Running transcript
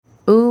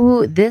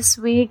So this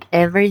week,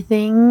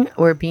 everything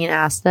we're being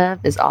asked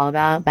of is all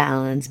about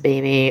balance,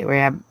 baby.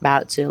 We're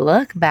about to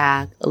look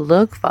back,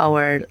 look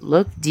forward,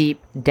 look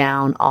deep,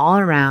 down, all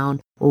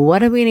around. What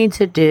do we need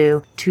to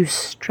do to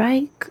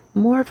strike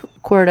more of a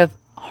chord of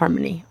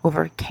harmony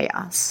over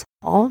chaos?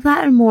 All of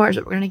that and more is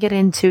what we're going to get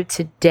into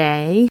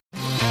today.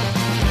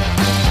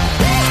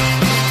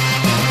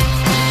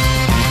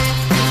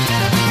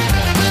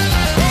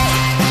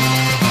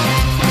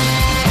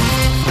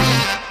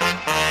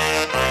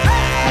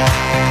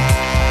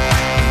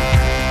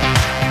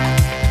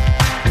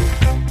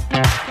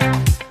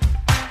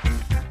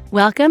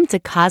 Welcome to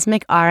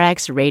Cosmic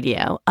RX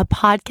Radio, a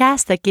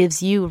podcast that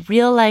gives you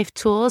real-life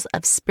tools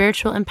of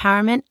spiritual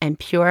empowerment and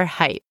pure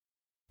hype.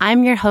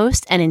 I'm your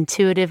host and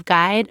intuitive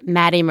guide,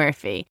 Maddie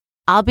Murphy.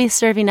 I'll be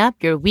serving up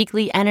your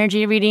weekly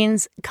energy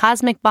readings,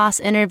 cosmic boss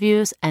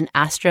interviews, and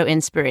astro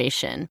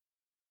inspiration.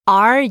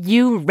 Are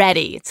you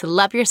ready to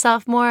love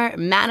yourself more,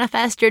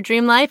 manifest your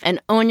dream life,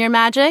 and own your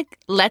magic?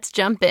 Let's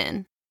jump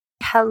in.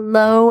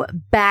 Hello,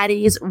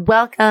 baddies.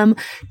 Welcome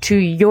to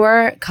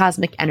your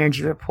Cosmic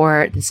Energy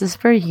Report. This is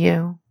for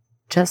you.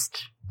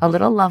 Just a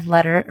little love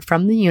letter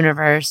from the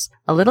universe,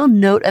 a little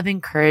note of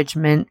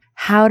encouragement.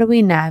 How do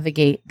we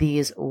navigate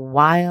these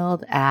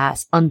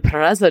wild-ass,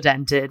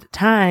 unprecedented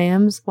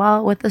times?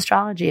 Well, with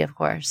astrology, of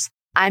course.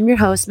 I'm your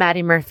host,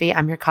 Maddie Murphy.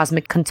 I'm your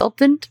cosmic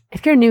consultant.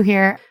 If you're new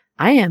here,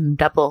 I am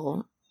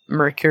double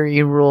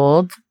Mercury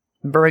ruled,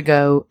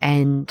 Virgo,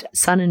 and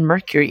Sun and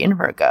Mercury in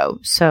Virgo.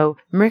 So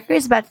Mercury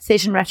is about to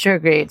station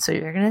retrograde. So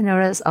you're going to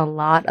notice a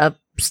lot of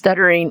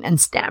stuttering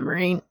and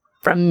stammering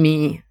from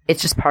me.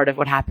 It's just part of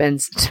what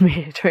happens to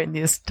me during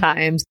these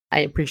times.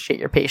 I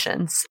appreciate your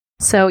patience.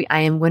 So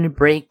I am going to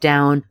break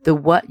down the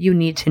what you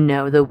need to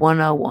know, the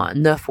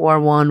 101, the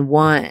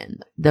 411,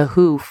 the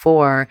who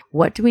for.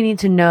 What do we need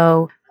to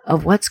know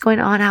of what's going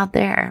on out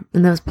there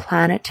in those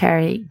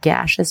planetary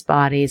gaseous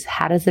bodies?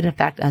 How does it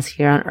affect us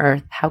here on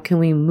Earth? How can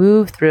we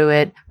move through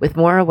it with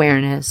more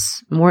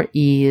awareness, more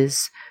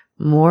ease,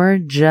 more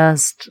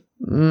just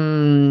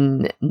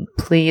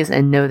please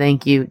and no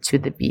thank you to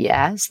the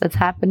BS that's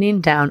happening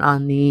down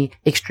on the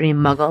extreme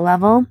muggle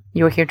level?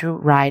 You're here to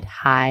ride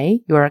high.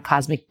 You're a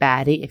cosmic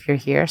baddie if you're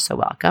here, so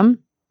welcome.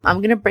 I'm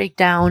going to break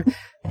down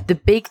the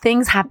big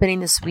things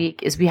happening this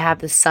week. Is we have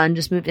the sun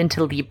just moved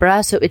into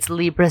Libra. So it's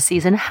Libra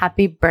season.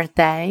 Happy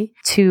birthday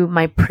to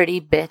my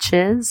pretty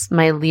bitches,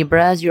 my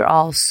Libras. You're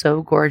all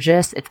so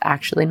gorgeous. It's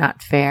actually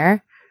not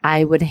fair.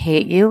 I would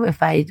hate you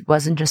if I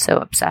wasn't just so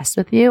obsessed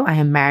with you. I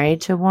am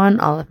married to one.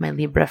 All of my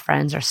Libra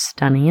friends are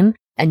stunning.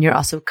 And you're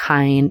also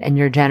kind and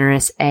you're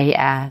generous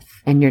AF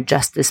and you're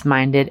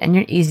justice-minded and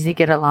you're easy to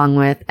get along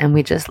with. And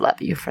we just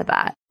love you for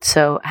that.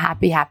 So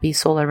happy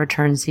solar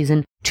return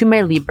season to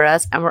my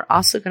Libras. And we're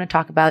also going to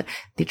talk about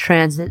the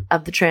transit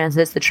of the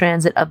transits, the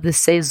transit of the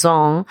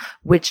saison,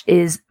 which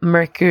is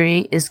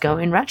Mercury is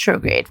going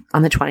retrograde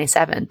on the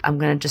 27th. I'm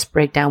going to just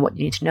break down what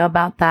you need to know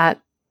about that.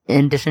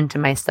 In addition to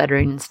my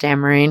stuttering and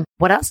stammering,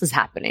 what else is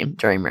happening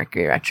during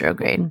Mercury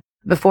retrograde?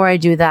 Before I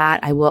do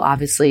that, I will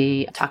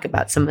obviously talk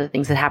about some of the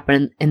things that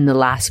happened in the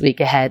last week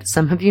ahead.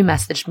 Some of you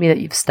messaged me that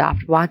you've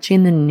stopped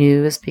watching the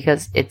news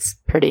because it's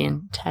pretty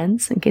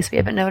intense, in case we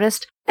haven't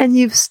noticed. And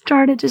you've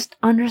started just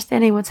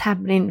understanding what's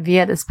happening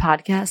via this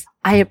podcast.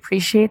 I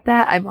appreciate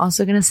that. I'm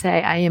also going to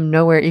say I am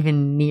nowhere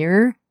even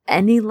near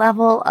any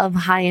level of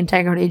high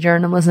integrity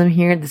journalism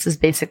here. This is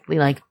basically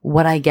like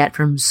what I get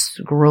from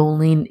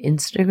scrolling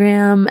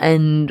Instagram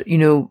and,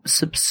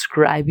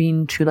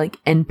 subscribing to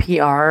like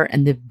NPR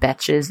and the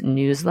Betches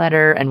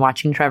newsletter and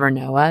watching Trevor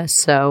Noah.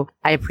 So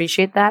I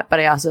appreciate that. But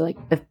I also like,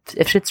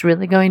 if shit's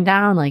really going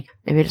down, like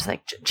maybe just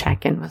like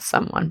check in with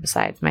someone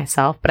besides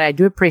myself. But I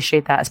do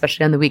appreciate that,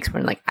 especially on the weeks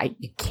when like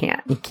you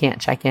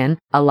can't check in.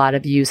 A lot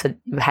of you said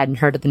you hadn't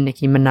heard of the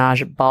Nicki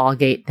Minaj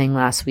Ballgate thing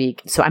last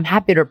week. So I'm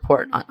happy to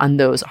report on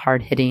those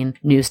hard-hitting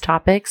news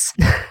topics.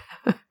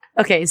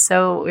 Okay,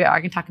 so we are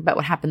going to talk about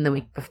what happened the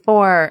week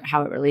before,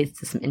 how it relates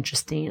to some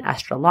interesting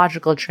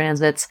astrological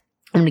transits.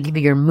 I'm going to give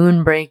you your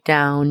moon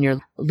breakdown, your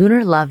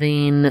lunar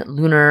loving,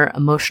 lunar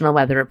emotional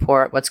weather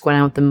report, what's going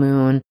on with the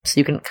moon, so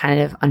you can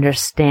kind of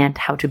understand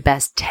how to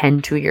best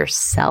tend to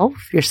yourself,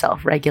 your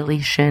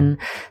self-regulation,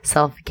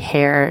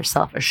 self-care,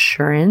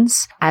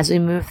 self-assurance as we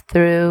move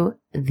through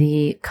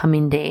the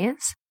coming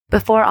days.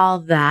 Before all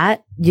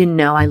that,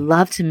 I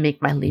love to make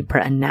my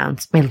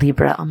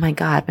Virgo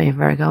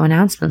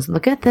announcements.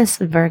 Look at this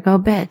Virgo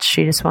bitch.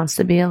 She just wants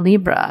to be a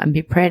Libra and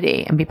be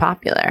pretty and be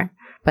popular.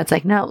 But it's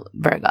like, no,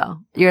 Virgo,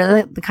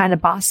 you're the kind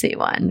of bossy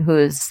one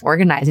who's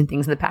organizing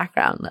things in the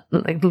background.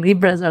 Like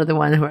Libras are the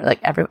one who are like,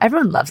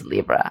 everyone loves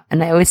Libra.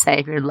 And I always say,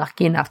 if you're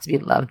lucky enough to be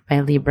loved by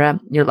a Libra,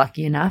 you're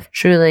lucky enough.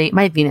 Truly,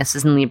 my Venus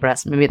is in Libra,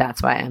 so maybe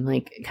that's why I'm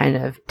like kind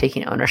of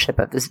taking ownership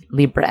of this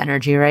Libra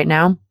energy right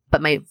now.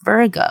 But my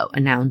Virgo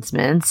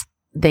announcements,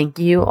 thank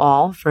you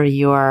all for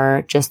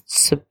your just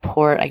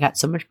support. I got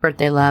so much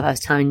birthday love. I was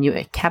telling you,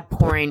 it kept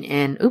pouring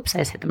in. Oops, I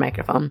just hit the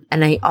microphone.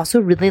 And I also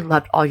really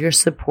loved all your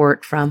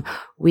support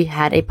we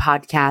had a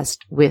podcast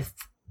with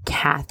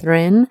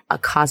Catherine, a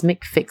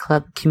Cosmic Fit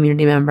Club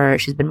community member.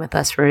 She's been with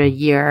us for a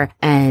year,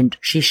 and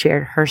she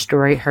shared her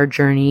story, her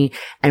journey,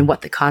 and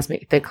what the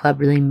Cosmic Fit Club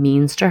really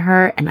means to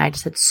her. And I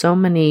just had so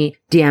many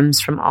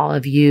DMs from all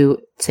of you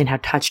saying how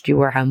touched you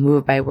were, how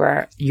moved by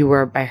where you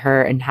were by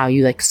her, and how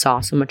you like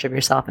saw so much of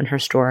yourself in her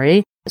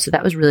story. So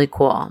that was really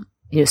cool.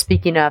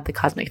 Speaking of the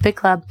Cosmic Fit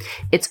Club,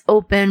 it's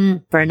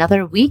open for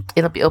another week.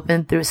 It'll be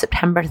open through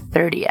September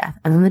 30th,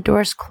 and then the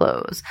doors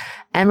close.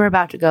 And we're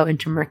about to go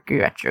into Mercury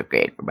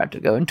retrograde. We're about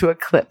to go into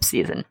eclipse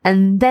season.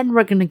 And then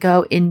we're going to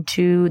go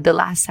into the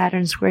last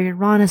Saturn square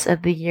Uranus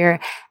of the year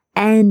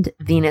and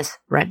Venus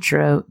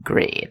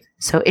retrograde.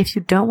 So if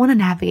you don't want to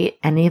navigate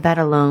any of that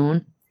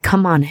alone,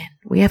 come on in.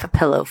 We have a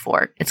pillow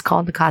fort. It's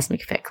called the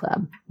Cosmic Fit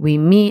Club. We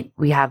meet.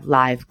 We have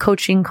live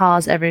coaching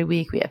calls every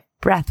week. We have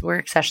breath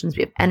work sessions.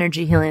 We have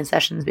energy healing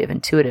sessions. We have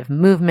intuitive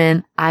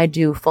movement. I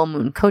do full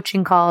moon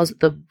coaching calls.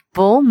 The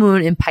full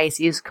moon in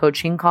Pisces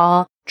coaching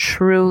call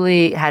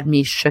truly had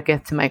me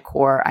shooketh to my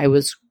core. I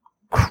was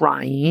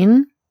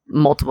crying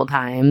multiple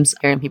times,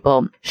 hearing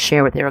people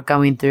share what they were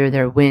going through,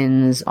 their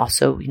wins,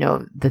 also,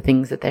 the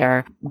things that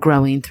they're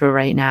growing through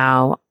right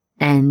now.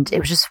 And it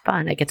was just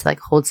fun. I get to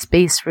hold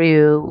space for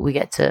you.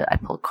 I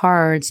pull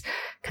cards,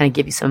 kind of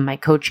give you some of my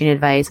coaching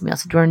advice. And we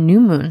also do our new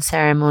moon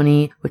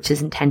ceremony, which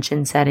is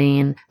intention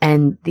setting.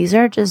 And these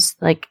are just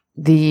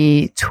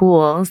the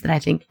tools that I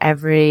think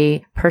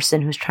every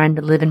person who's trying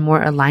to live in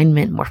more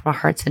alignment, more from a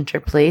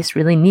heart-centered place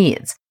really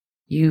needs.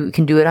 You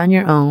can do it on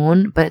your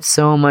own, but it's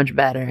so much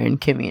better in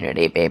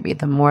community, baby.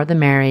 The more the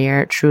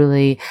merrier.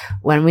 Truly,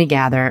 when we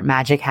gather,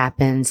 magic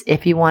happens.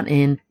 If you want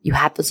in, you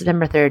have till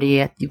September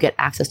 30th. You get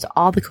access to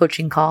all the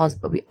coaching calls,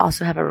 but we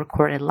also have a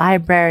recorded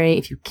library.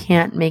 If you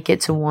can't make it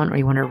to one or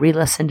you want to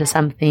re-listen to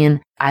something,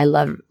 I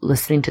love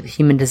listening to the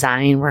Human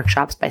Design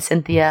workshops by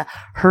Cynthia.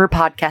 Her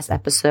podcast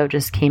episode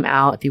just came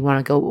out. If you want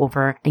to go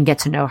over and get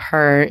to know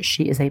her,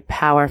 she is a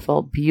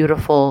powerful,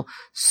 beautiful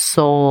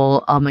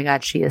soul. Oh my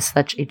God, she is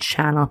such a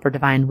channel for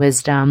divine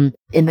wisdom.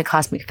 In the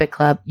Cosmic Fit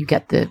Club, you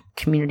get the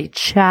community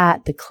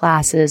chat, the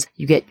classes,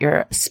 you get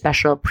your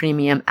special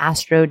premium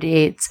astro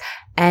dates,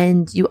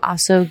 and you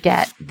also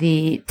get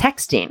the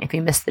texting if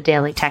you miss the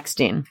daily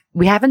texting.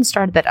 We haven't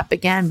started that up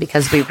again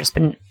because we've just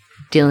been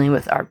dealing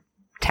with our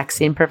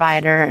texting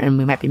provider, and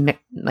we might be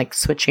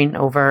switching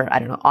over. I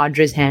don't know.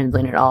 Audrey's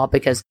handling it all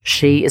because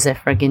she is a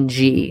friggin'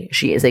 G.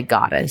 She is a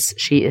goddess.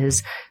 She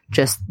is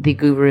just the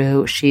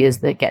guru. She is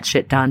the get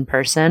shit done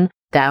person.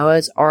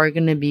 Those are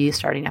going to be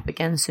starting up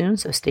again soon,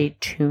 so stay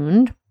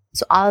tuned.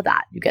 So all of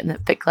that, you get in the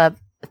Fit Club,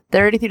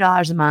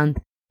 $33 a month.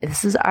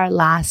 This is our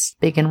last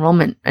big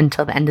enrollment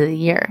until the end of the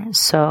year.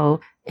 So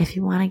if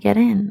you want to get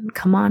in,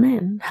 come on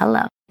in.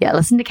 Hello. Yeah,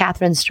 listen to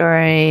Catherine's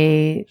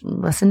story.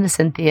 Listen to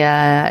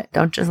Cynthia.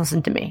 Don't just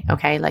listen to me,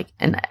 okay?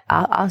 And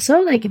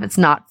also, if it's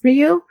not for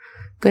you,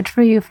 good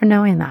for you for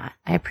knowing that.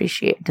 I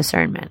appreciate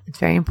discernment. It's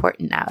very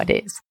important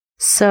nowadays.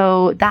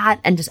 So that,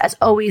 and just as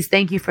always,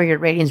 thank you for your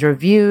ratings,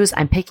 reviews.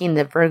 I'm picking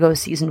the Virgo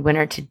season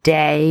winner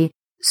today.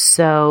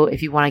 So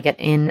if you want to get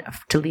in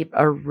to leave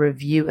a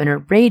review and a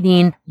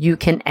rating, you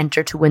can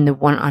enter to win the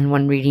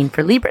one-on-one reading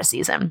for Libra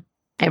season.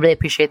 I really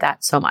appreciate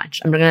that so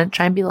much. I'm going to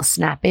try and be a little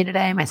snappy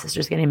today. My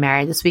sister's getting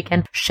married this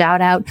weekend.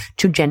 Shout out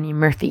to Jenny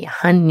Murphy.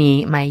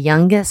 Honey, my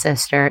youngest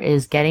sister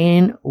is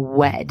getting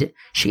wed.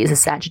 She is a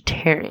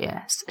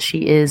Sagittarius.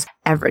 She is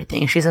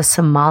everything. She's a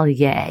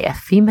sommelier, a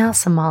female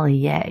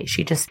sommelier.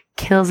 She just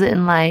kills it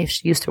in life.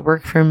 She used to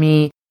work for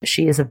me.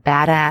 She is a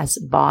badass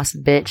boss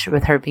bitch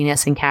with her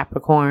Venus in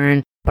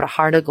Capricorn, but a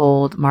heart of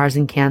gold, Mars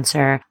in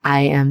Cancer.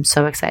 I am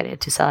so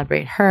excited to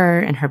celebrate her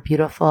and her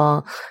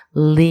beautiful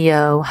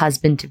Leo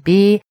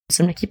husband-to-be.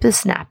 So I'm going to keep this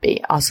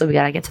snappy. Also, we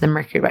got to get to the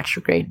Mercury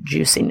retrograde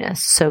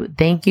juiciness. So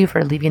thank you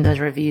for leaving those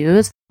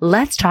reviews.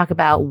 Let's talk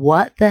about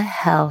what the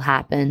hell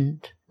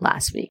happened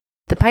last week.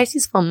 The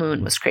Pisces full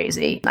moon was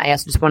crazy. I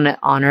also just want to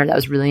honor that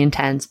was really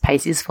intense.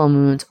 Pisces full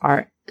moons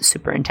are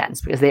super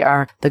intense because they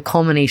are the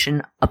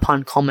culmination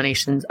upon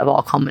culminations of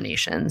all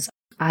culminations.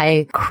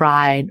 I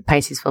cried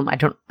Pisces full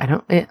moon.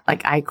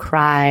 I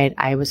cried.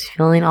 I was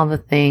feeling all the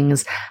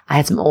things. I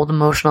had some old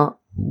emotional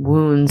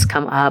wounds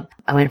come up.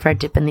 I went for a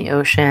dip in the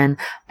ocean.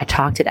 I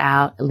talked it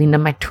out. I leaned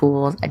on my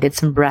tools. I did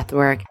some breath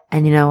work.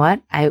 And you know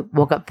what? I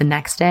woke up the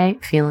next day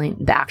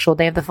the actual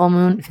day of the full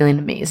moon, feeling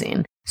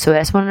amazing. So I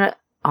just want to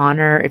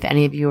honor if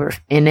any of you are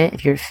in it,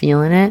 if you're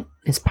feeling it,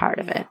 it's part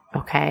of it.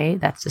 Okay.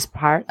 That's just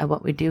part of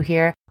what we do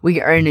here.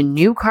 We are in a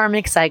new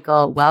karmic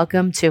cycle.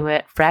 Welcome to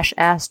it. Fresh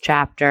ass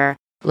chapter.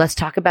 Let's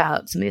talk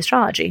about some of the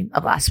astrology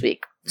of last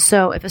week.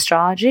 So if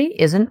astrology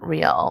isn't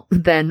real,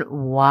 then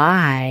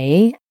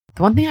why?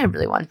 The one thing I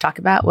really want to talk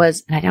about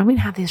was, and I don't even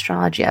have the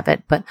astrology of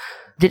it, but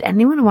did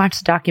anyone watch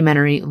the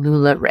documentary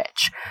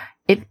LuLaRich?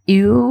 If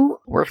you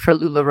work for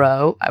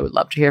LuLaRoe, I would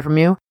love to hear from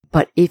you.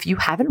 But if you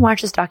haven't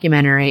watched this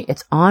documentary,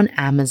 it's on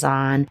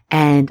Amazon,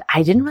 and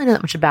I didn't really know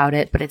that much about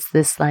it, but it's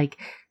this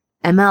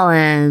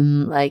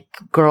MLM,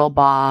 girl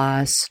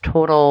boss,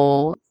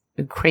 total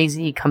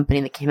crazy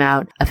company that came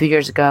out a few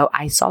years ago.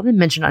 I saw them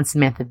mentioned on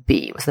Samantha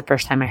Bee. It was the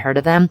first time I heard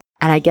of them.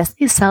 And I guess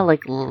they sell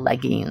like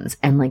leggings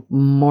and like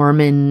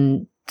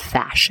Mormon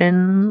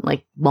fashion,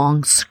 like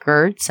long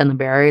skirts and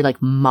very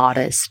like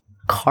modest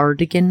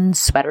cardigan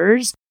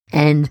sweaters.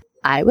 And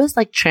I was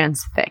like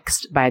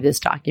transfixed by this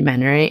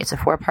documentary. It's a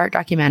 4-part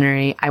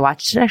documentary. I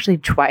watched it actually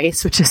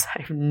twice, which is,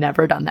 I've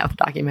never done that with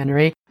a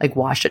documentary, like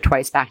watched it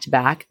twice back to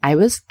back. I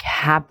was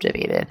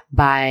captivated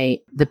by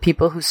the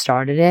people who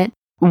started it.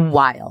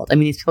 Wild. I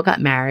mean, these people got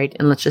married,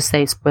 and let's just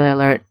say,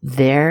 spoiler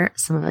alert,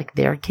 some of like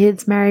their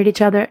kids married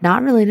each other,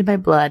 not related by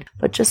blood,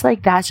 but just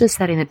like that's just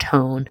setting the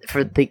tone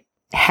for the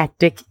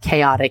hectic,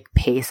 chaotic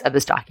pace of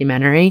this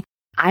documentary.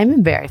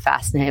 I'm very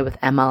fascinated with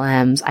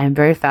MLMs. I'm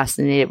very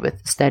fascinated with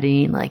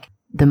studying like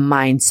the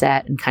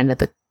mindset and kind of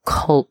the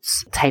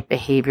cults type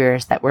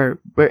behaviors that we're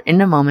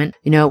in a moment.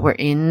 You know, we're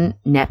in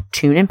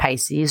Neptune and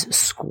Pisces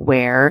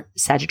square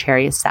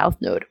Sagittarius South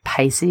Node.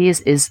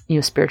 Pisces is, you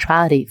know,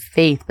 spirituality,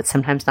 faith, but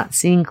sometimes not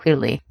seeing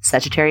clearly.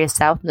 Sagittarius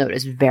South Node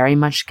is very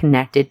much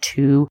connected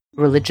to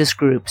religious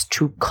groups,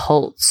 to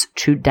cults,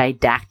 to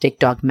didactic,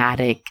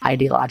 dogmatic,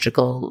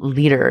 ideological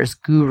leaders,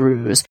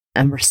 gurus.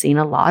 And we're seeing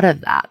a lot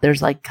of that.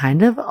 There's like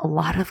kind of a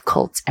lot of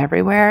cults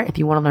everywhere. If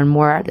you want to learn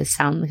more, the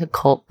Sound Like a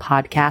Cult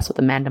podcast with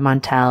Amanda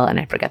Montell, and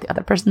I forget the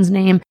other person's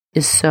name,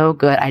 is so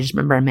good. I just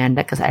remember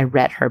Amanda because I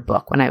read her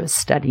book when I was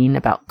studying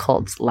about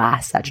cults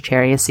last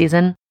Sagittarius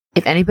season.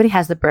 If anybody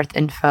has the birth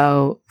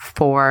info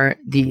for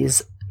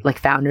these like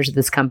founders of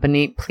this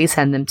company, please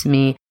send them to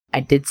me.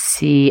 I did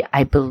see,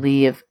 I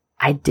believe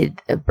I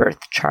did a birth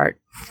chart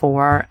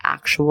for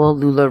actual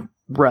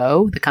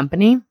LuLaRoe, the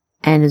company,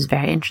 and it's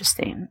very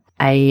interesting.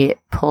 I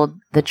pulled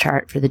the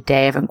chart for the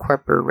day of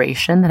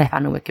incorporation that I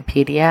found on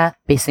Wikipedia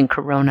based in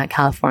Corona,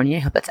 California. I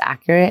hope that's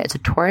accurate. It's a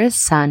Taurus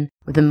sun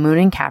with a moon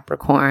in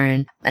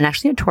Capricorn and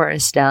actually a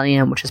Taurus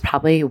stellium, which is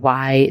probably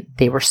why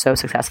they were so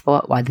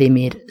successful, why they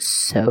made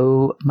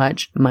so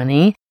much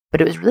money. But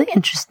it was really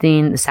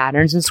interesting. The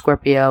Saturn's in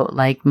Scorpio,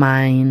 like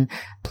mine,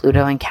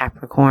 Pluto in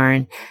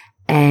Capricorn,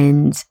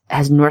 and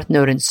has North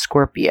Node in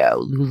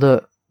Scorpio,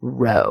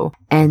 LuLaRoe.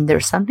 And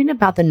there's something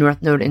about the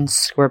North Node in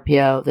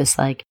Scorpio, this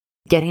like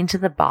getting to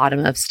the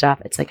bottom of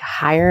stuff. It's like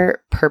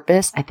higher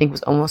purpose, I think,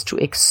 was almost to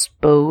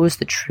expose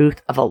the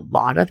truth of a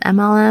lot of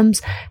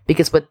MLMs,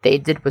 because what they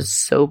did was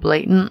so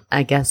blatant.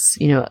 I guess,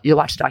 you know, you'll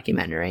watch the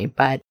documentary,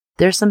 but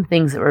there's some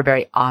things that were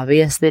very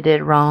obvious they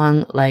did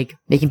wrong, like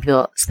making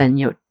people spend,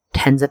 you know,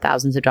 tens of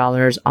thousands of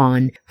dollars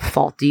on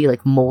faulty,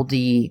 like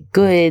moldy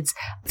goods.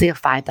 It's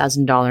like a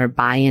 $5,000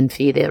 buy-in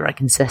fee. They were like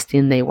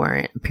insisting they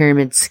weren't a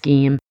pyramid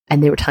scheme.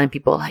 And they were telling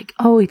people like,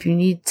 oh, if you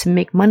need to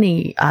make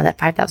money, that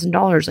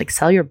 $5,000, like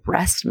sell your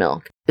breast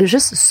milk. It was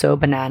just so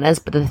bananas.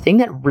 But the thing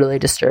that really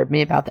disturbed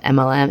me about the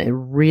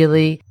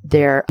MLM,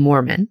 they're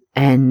Mormon.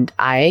 And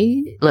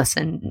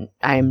listen,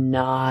 I'm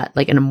not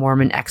like a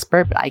Mormon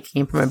expert, but I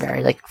came from a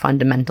very like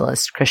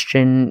fundamentalist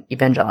Christian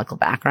evangelical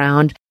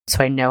background.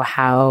 So I know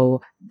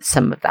how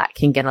some of that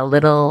can get a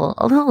little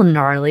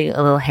gnarly,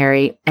 a little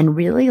hairy. And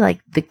really, like,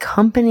 the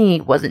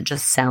company wasn't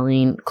just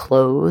selling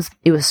clothes.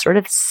 It was sort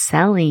of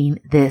selling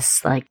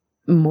this like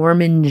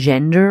Mormon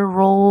gender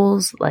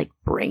roles, like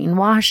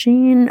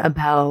brainwashing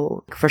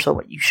about, first of all,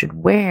 what you should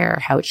wear,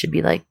 how it should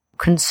be like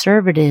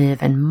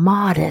conservative and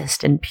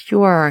modest and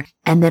pure.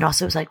 And then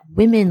also it was like,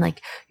 women,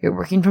 like, you're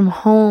working from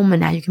home and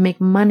now you can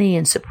make money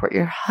and support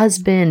your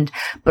husband.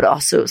 But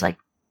also it was like,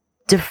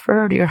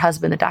 defer to your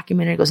husband. The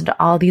documentary goes into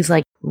all these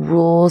like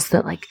rules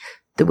that like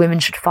the women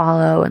should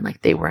follow, and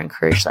like they were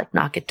encouraged to like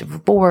not get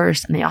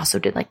divorced. And they also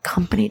did like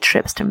company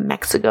trips to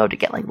Mexico to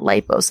get like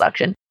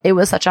liposuction. It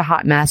was such a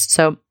hot mess.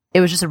 So it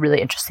was just a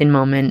really interesting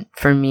moment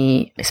for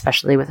me,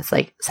 especially with this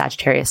like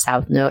Sagittarius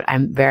South Node.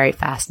 I'm very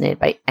fascinated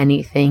by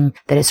anything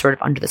that is sort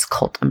of under this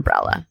cult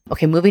umbrella.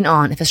 Okay, moving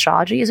on. If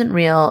astrology isn't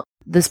real,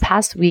 this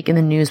past week in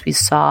the news, we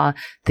saw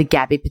the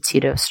Gabby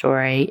Petito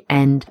story.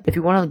 And if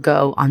you want to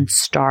go on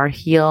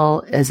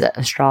Starheal as an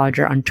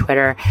astrologer on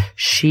Twitter,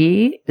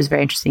 she was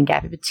very interesting.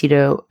 Gabby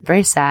Petito,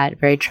 very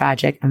sad, very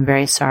tragic. I'm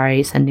very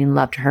sorry. Sending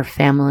love to her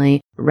family.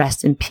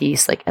 Rest in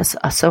peace. Like,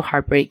 so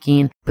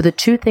heartbreaking. But the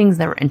two things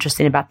that were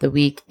interesting about the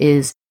week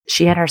is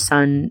she had her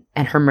sun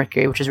and her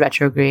Mercury, which is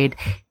retrograde,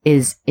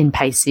 is in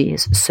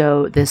Pisces.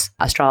 So this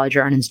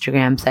astrologer on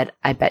Instagram said,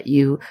 I bet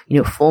you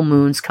full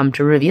moons come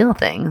to reveal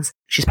things.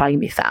 She's probably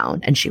gonna be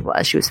found. And she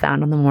was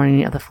found on the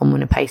morning of the full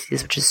moon in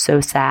Pisces, which is so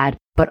sad.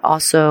 But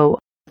also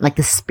like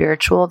the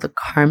spiritual, the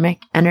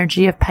karmic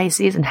energy of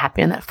Pisces and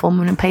happening on that full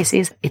moon in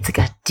Pisces, it's like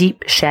a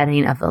deep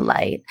shedding of the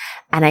light.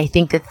 And I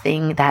think the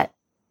thing that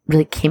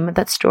really came of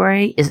that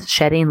story is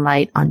shedding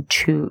light on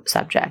two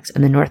subjects,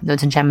 and the North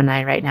Node's in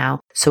Gemini right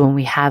now. So when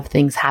we have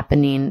things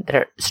happening that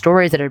are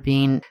stories that are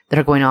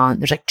going on,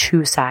 there's like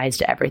two sides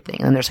to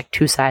everything. And there's like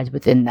two sides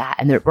within that.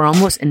 And we're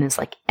almost in this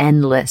like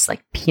endless,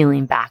 like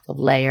peeling back of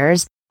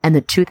layers. And the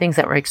two things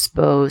that were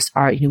exposed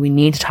are, we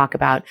need to talk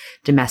about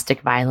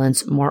domestic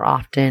violence more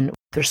often.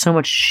 There's so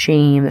much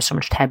shame. There's so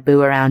much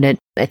taboo around it.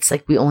 It's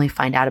like we only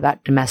find out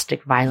about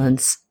domestic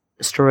violence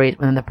stories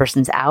when the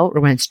person's out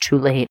or when it's too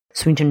late.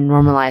 So we need to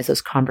normalize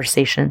those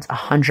conversations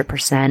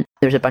 100%.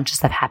 There's a bunch of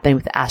stuff happening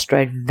with the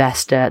asteroid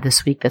Vesta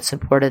this week that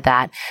supported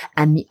that.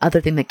 And the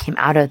other thing that came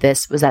out of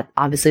this was that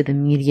obviously the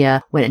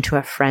media went into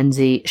a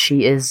frenzy.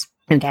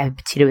 Gabby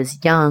Petito is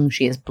young,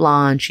 she is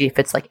blonde, she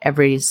fits like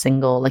every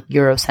single like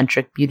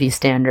Eurocentric beauty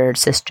standard,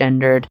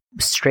 cisgendered,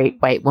 straight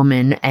white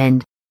woman,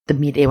 and the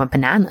media went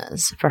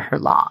bananas for her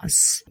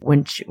loss.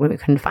 When we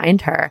couldn't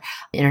find her,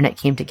 the internet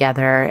came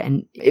together,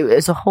 and it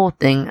was a whole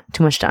thing,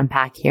 too much to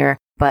unpack here.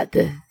 But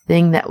the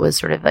thing that was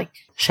sort of like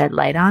shed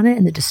light on it,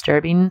 and the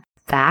disturbing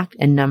fact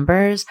and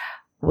numbers,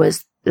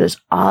 was there's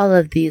all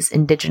of these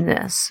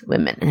Indigenous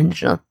women and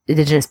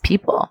Indigenous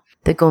people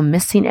that go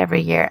missing every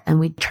year, and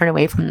we turn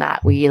away from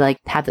that. We like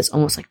have this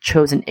almost like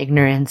chosen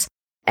ignorance.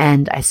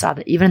 And I saw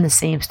that even in the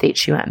same state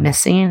she went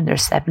missing,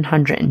 there's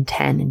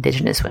 710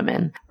 Indigenous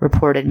women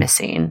reported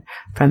missing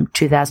from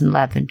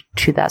 2011 to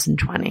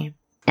 2020.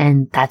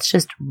 And that's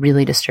just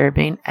really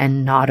disturbing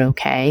and not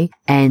okay.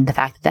 And the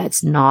fact that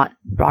that's not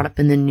brought up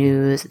in the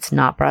news, it's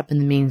not brought up in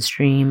the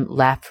mainstream,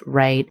 left,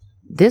 right,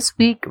 this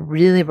week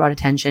really brought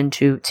attention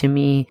to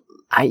me.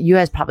 You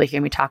guys probably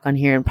hear me talk on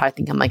here and probably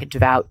think I'm like a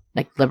devout,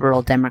 like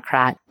liberal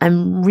Democrat.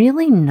 I'm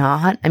really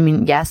not. I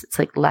mean, yes, it's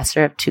like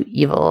lesser of two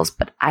evils,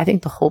 but I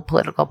think the whole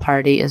political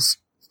party there's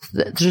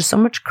just so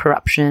much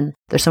corruption.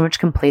 There's so much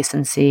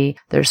complacency.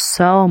 There's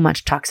so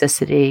much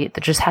toxicity.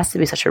 There just has to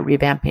be such a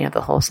revamping of the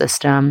whole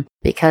system,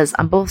 because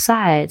on both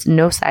sides,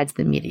 no sides of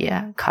the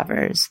media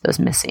covers those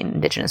missing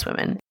Indigenous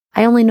women.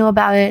 I only know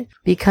about it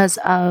because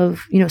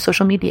of,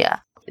 social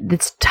media.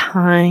 It's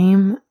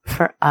time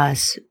for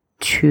us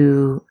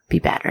to be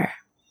better.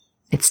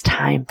 It's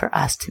time for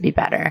us to be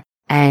better.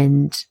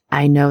 And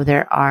I know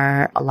there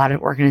are a lot of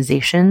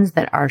organizations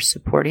that are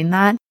supporting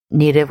that.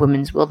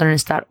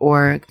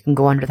 NativeWomen'sWilderness.org can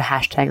go under the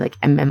hashtag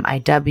like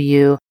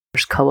MMIW.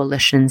 There's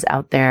coalitions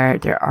out there.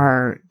 There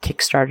are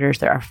Kickstarters.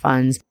 There are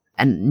funds.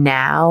 And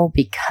now,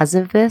 because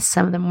of this,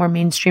 some of the more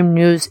mainstream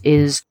news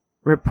is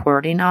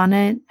reporting on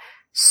it.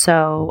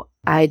 So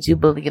I do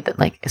believe that,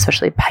 like,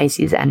 especially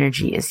Pisces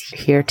energy is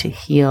here to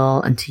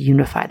heal and to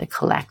unify the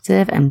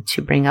collective and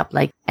to bring up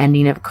like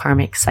ending of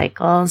karmic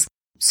cycles.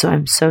 So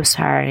I'm so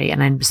sorry.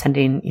 And I'm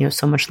sending,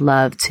 so much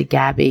love to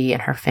Gabby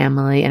and her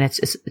family. And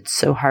it's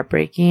so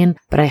heartbreaking,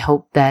 but I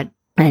hope that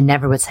I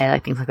never would say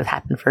like things like this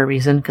happen for a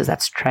reason, because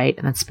that's trite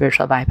and that's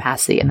spiritual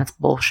bypassy and that's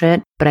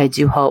bullshit. But I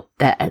do hope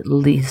that at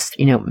least,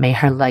 may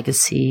her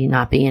legacy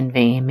not be in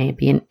vain, may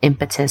be an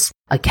impetus,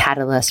 a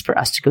catalyst for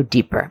us to go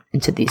deeper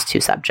into these two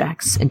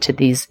subjects, into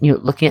these,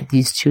 looking at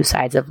these two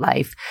sides of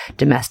life,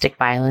 domestic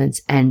violence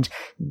and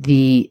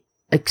the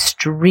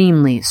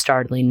extremely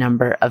startling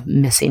number of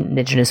missing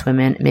Indigenous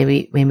women.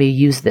 Maybe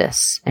use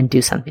this and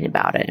do something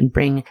about it and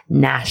bring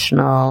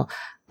national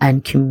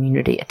and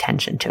community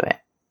attention to it.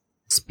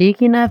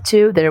 Speaking of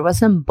too, there was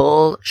some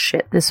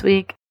bullshit this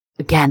week.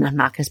 Again, I'm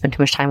not going to spend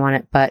too much time on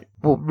it, but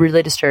what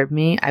really disturbed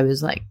me, I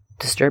was like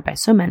disturbed by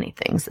so many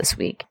things this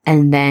week.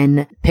 And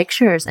then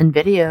pictures and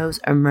videos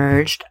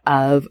emerged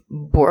of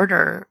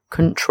border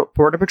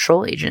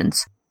patrol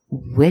agents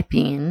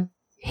whipping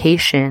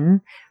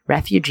Haitian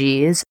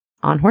refugees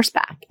on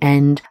horseback.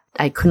 And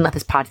I couldn't let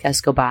this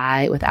podcast go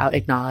by without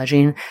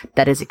acknowledging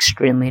that is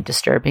extremely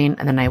disturbing.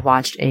 And then I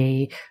watched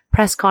a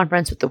press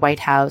conference with the White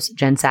House,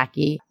 Jen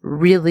Psaki,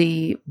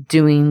 really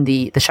doing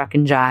the shuck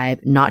and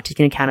jive, not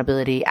taking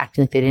accountability,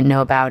 acting like they didn't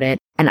know about it.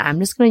 And I'm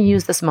just going to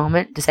use this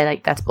moment to say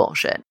like, that's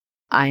bullshit.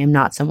 I am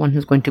not someone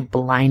who's going to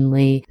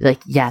blindly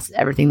like, yes,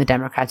 everything the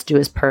Democrats do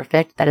is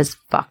perfect. That is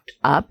fucked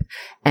up.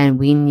 And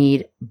we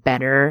need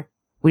better.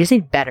 We just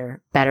need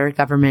better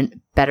government,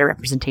 better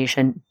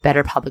representation,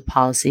 better public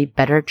policy,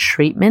 better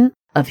treatment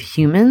of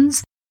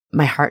humans.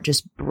 My heart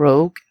just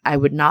broke. I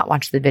would not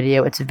watch the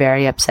video. It's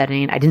very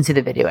upsetting. I didn't see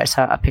the video. I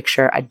saw a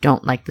picture. I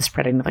don't like the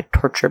spreading of like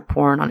torture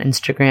porn on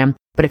Instagram.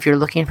 But if you're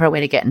looking for a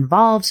way to get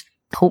involved,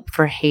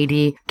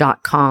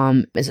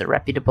 hopeforhaiti.com is a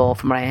reputable,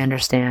 from what I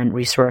understand,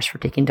 resource for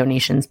taking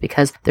donations,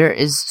 because there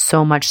is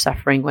so much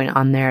suffering going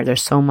on there.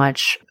 There's so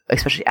much,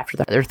 especially after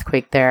the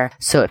earthquake there.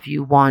 So if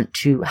you want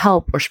to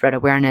help or spread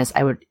awareness,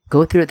 I would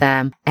go through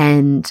them.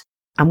 And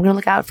I'm going to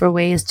look out for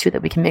ways too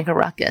that we can make a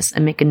ruckus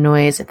and make a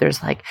noise. If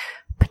there's like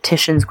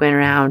petitions going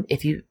around,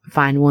 if you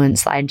find one,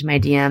 slide into my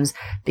DMs,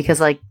 because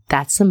like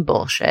that's some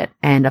bullshit.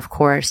 And of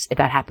course, if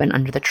that happened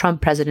under the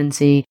Trump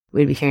presidency,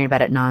 we'd be hearing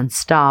about it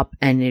nonstop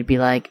and it'd be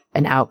like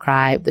an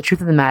outcry. The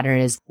truth of the matter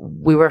is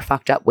we were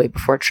fucked up way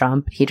before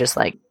Trump. He just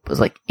like was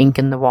like ink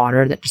in the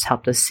water that just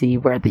helped us see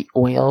where the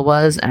oil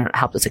was and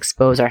helped us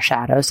expose our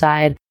shadow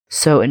side.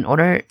 So in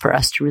order for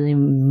us to really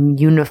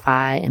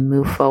unify and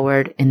move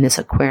forward in this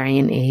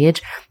Aquarian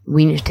age,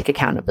 we need to take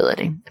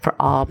accountability for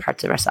all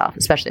parts of ourselves,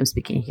 especially I'm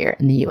speaking here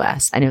in the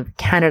US. I know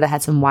Canada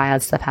had some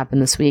wild stuff happen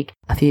this week.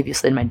 A few of you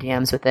slid in my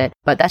DMs with it,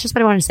 but that's just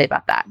what I wanted to say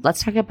about that.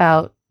 Let's talk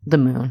about the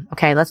moon.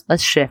 Okay,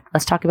 let's shift.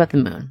 Let's talk about the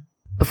moon.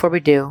 Before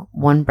we do,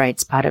 one bright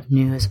spot of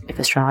news. If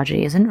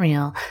astrology isn't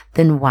real,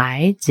 then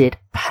why did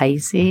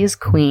Pisces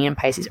queen,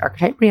 Pisces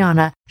archetype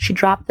Rihanna, she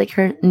dropped like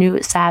her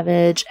new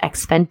Savage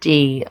X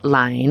Fenty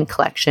line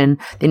collection.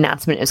 The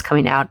announcement is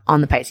coming out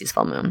on the Pisces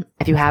full moon.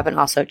 If you haven't,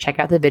 also check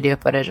out the video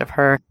footage of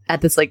her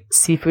at this like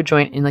seafood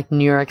joint in like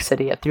New York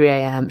City at 3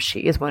 a.m.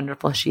 She is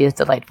wonderful. She is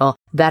delightful.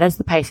 That is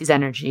the Pisces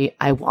energy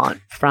I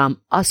want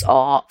from us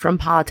all, from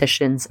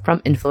politicians,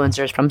 from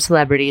influencers, from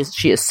celebrities.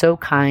 She is so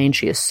kind.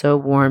 She is so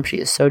warm. She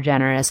is so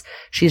generous.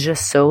 She's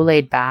just so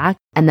laid back.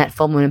 And that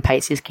full moon in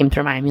Pisces came to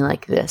remind me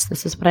like this.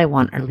 This is what I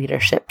want our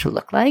leadership to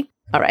look like.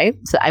 All right.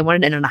 So I wanted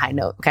to end on a high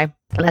note. Okay.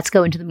 Let's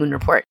go into the moon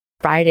report.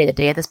 Friday, the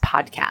day of this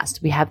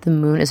podcast, we have the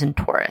moon is in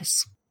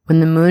Taurus. When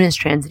the moon is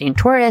transiting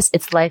Taurus,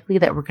 it's likely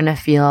that we're going to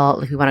feel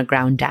like we want to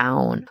ground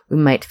down. We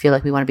might feel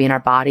like we want to be in our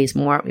bodies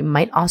more. We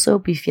might also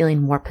be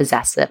feeling more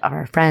possessive of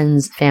our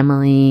friends,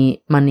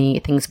 family, money,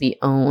 things we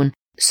own.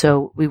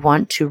 So we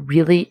want to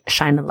really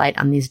shine a light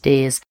on these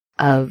days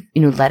of,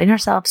 letting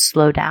ourselves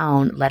slow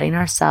down, letting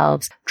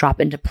ourselves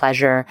drop into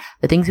pleasure.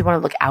 The things we want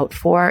to look out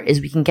for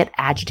is we can get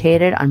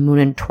agitated on moon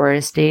and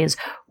Taurus days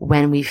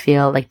when we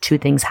feel like two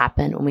things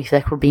happen. When we feel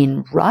like we're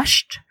being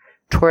rushed.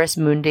 Taurus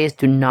moon days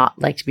do not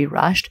like to be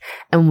rushed.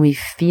 And we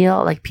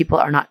feel like people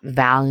are not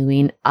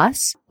valuing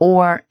us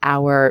or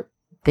our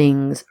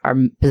things, our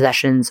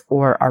possessions,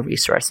 or our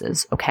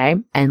resources. Okay.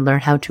 And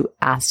learn how to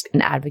ask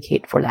and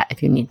advocate for that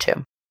if you need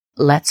to.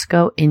 Let's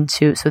go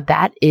into, so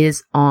that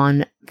is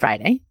on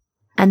Friday.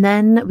 And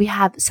then we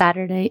have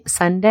Saturday,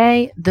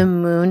 Sunday, the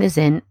moon is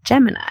in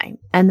Gemini.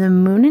 And the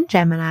moon in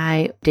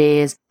Gemini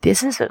days,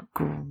 this is a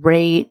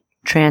great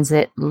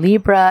transit.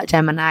 Libra,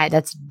 Gemini,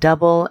 that's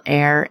double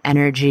air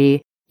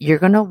energy. You're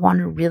going to want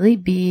to really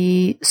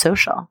be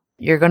social.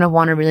 You're going to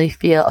want to really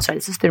feel,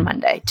 this is through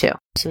Monday too.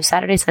 So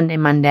Saturday, Sunday,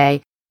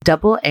 Monday,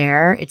 double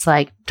air. It's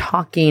like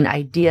talking,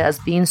 ideas,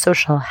 being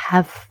social,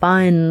 have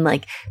fun.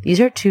 Like these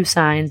are two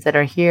signs that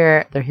are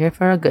here. They're here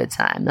for a good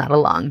time, not a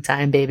long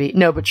time, baby.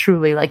 No, but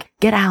truly like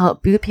get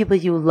out, be with people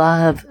you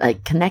love,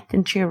 like connect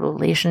into your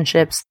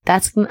relationships.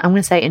 I'm going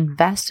to say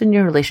invest in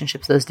your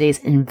relationships those days.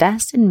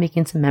 Invest in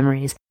making some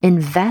memories.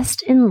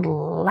 Invest in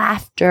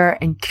laughter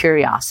and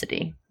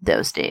curiosity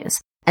those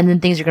days. And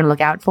then things you're going to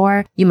look out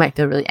for, you might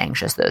feel really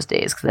anxious those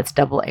days because that's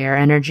double air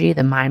energy.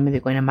 The mind might be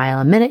going a mile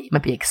a minute. You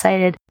might be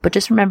excited. But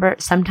just remember,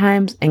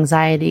 sometimes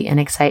anxiety and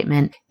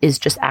excitement is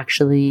just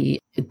actually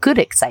good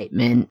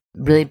excitement.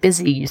 Really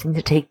busy. You just need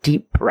to take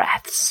deep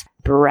breaths.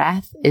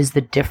 Breath is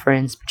the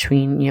difference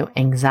between,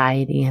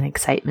 anxiety and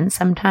excitement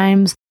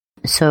sometimes.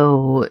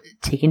 So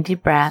taking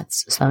deep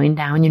breaths, slowing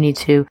down when you need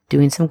to,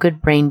 doing some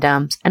good brain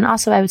dumps. And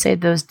also I would say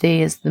those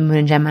days, the moon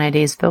and Gemini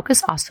days,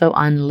 focus also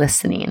on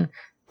listening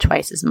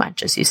twice as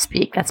much as you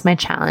speak. That's my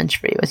challenge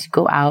for you as you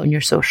go out and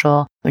you're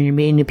social, when you're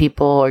meeting new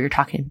people or you're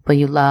talking to people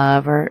you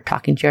love or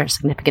talking to your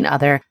significant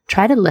other.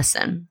 Try to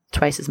listen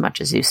twice as much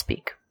as you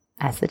speak.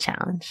 That's the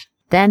challenge.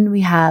 Then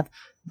we have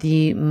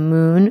the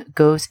moon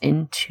goes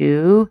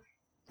into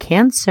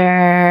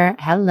Cancer.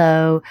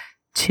 Hello.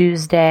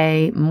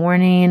 Tuesday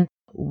morning,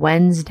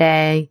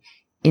 Wednesday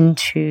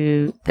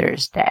into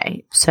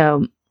Thursday.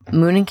 So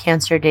moon and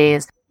Cancer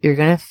days, you're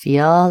going to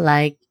feel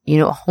like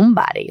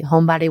homebody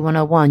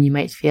 101. You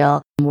might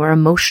feel more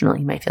emotional.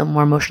 You might feel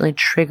more emotionally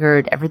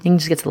triggered. Everything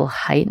just gets a little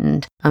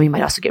heightened. You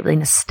might also get really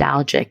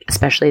nostalgic,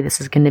 especially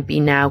this is going to be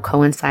now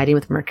coinciding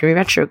with Mercury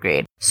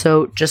retrograde.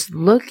 So just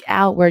look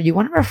out where you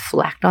want to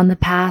reflect on the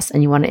past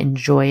and you want to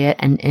enjoy it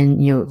and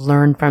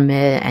learn from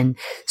it and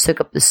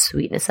soak up the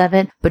sweetness of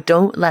it. But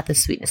don't let the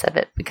sweetness of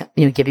it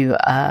give you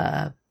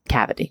a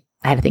cavity.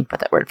 I had to think about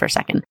that word for a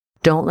second.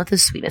 Don't let the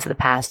sweetness of the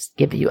past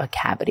give you a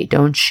cavity.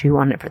 Don't chew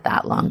on it for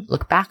that long.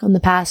 Look back on the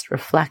past,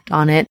 reflect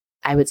on it.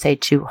 I would say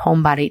to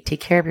homebody,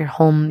 take care of your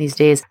home these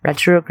days.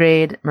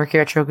 Retrograde, Mercury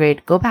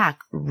retrograde, go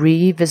back,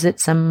 revisit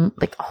some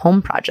like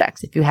home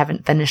projects. If you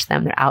haven't finished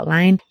them, they're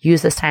outlined.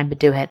 Use this time to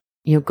do it.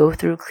 Go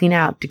through, clean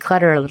out,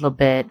 declutter a little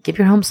bit, give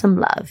your home some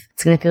love.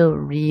 It's going to feel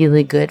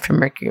really good for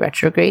Mercury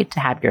retrograde to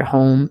have your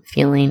home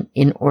feeling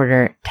in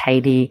order,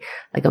 tidy,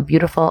 like a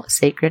beautiful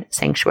sacred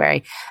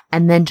sanctuary.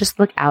 And then just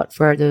look out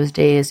for those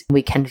days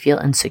we can feel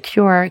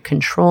insecure,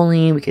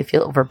 controlling, we could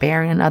feel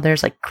overbearing on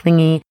others, like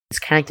clingy. It's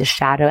kind of like the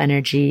shadow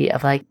energy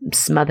of like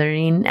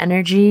smothering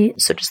energy.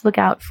 So just look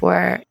out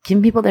for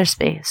giving people their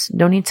space.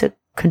 No need to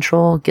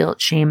control,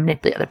 guilt, shame,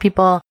 manipulate other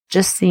people.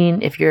 Just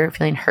seeing if you're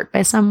feeling hurt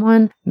by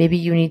someone, maybe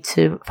you need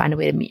to find a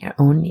way to meet your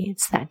own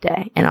needs that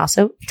day. And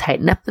also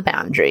tighten up the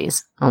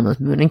boundaries on those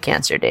moon and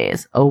Cancer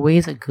days.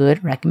 Always a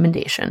good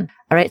recommendation.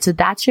 All right, so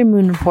that's your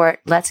moon report.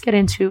 Let's get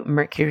into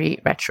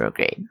Mercury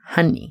retrograde.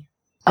 Honey.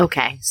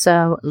 Okay,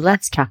 so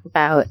let's talk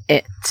about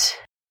it.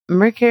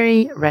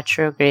 Mercury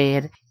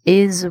retrograde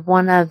is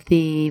one of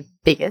the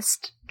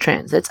biggest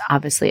transits,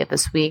 obviously, of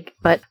this week.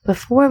 But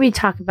before we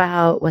talk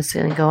about what's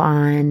going to go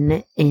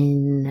on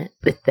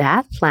with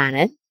that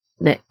planet,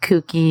 that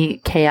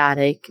kooky,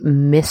 chaotic,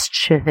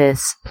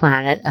 mischievous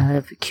planet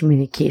of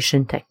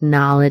communication,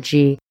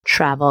 technology,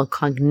 travel,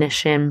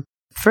 cognition.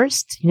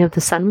 First, the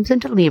sun moves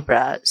into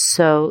Libra.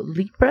 So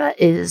Libra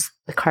is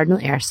the cardinal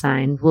air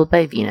sign ruled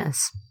by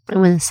Venus. And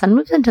when the sun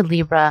moves into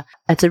Libra,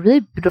 it's a really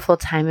beautiful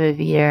time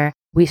of year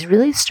we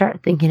really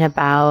start thinking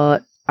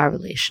about our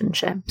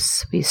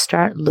relationships. We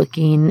start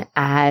looking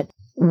at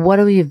what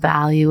do we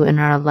value in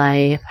our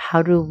life?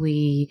 How do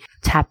we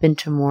tap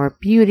into more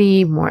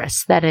beauty, more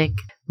aesthetic,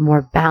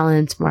 more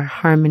balance, more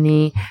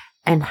harmony?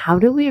 And how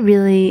do we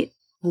really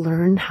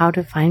learn how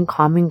to find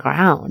common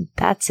ground?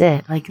 That's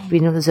it. Like,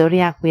 the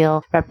zodiac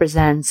wheel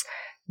represents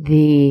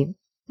the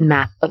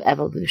map of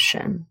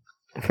evolution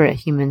for a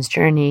human's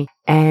journey.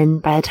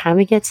 And by the time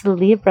we get to the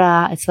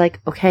Libra, it's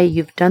like, okay,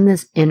 you've done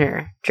this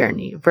inner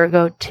journey.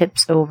 Virgo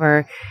tips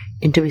over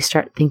into we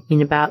start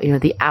thinking about,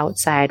 the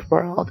outside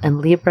world. And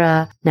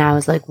Libra now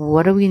is like,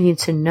 what do we need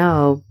to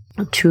know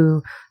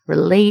to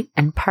relate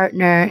and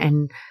partner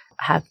and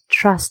have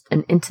trust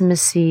and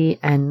intimacy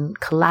and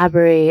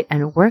collaborate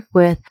and work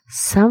with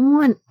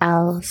someone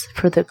else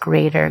for the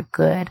greater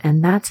good?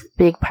 And that's a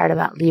big part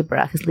about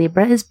Libra, because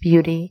Libra is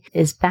beauty,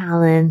 is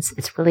balance,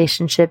 it's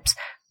relationships.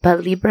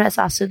 But Libra is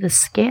also the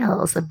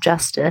scales of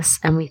justice.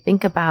 And I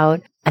think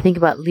about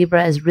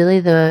Libra as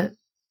really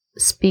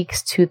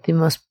speaks to the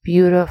most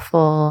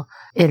beautiful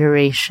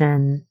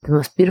iteration, the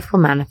most beautiful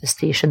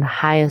manifestation, the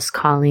highest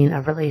calling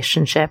of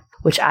relationship,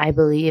 which I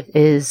believe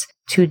is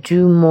to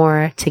do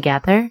more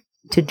together,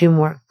 to do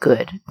more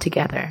good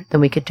together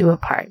than we could do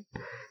apart,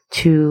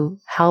 to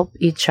help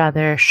each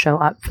other show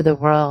up for the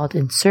world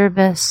in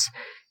service,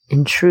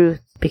 in truth,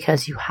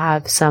 because you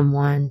have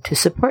someone to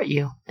support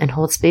you and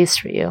hold space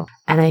for you.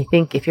 And I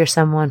think if you're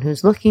someone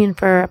who's looking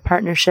for a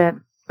partnership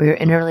or you're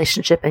in a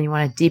relationship and you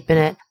want to deepen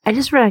it, I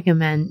just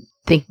recommend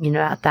thinking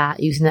about that,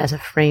 using that as a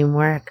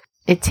framework.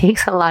 It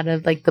takes a lot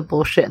of the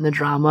bullshit and the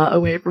drama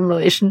away from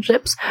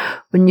relationships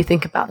when you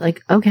think about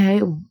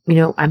okay,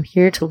 I'm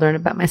here to learn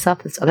about myself,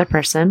 this other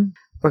person.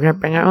 We're going to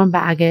bring our own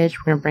baggage.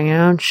 We're going to bring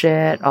our own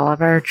shit, all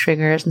of our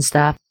triggers and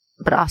stuff.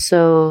 But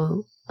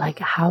also,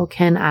 how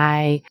can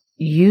I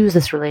use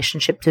this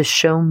relationship to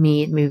show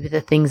me maybe the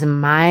things in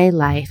my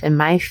life, in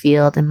my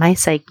field, in my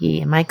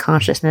psyche, in my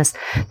consciousness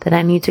that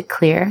I need to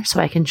clear so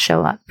I can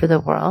show up for the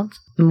world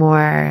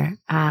more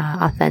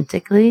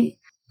authentically,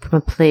 from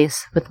a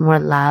place with more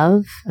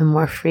love and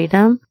more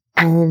freedom?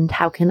 And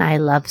how can I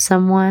love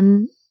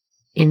someone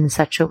in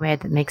such a way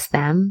that makes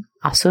them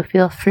also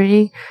feel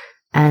free,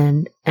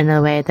 and in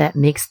a way that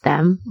makes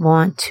them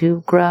want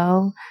to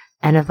grow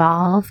and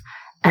evolve?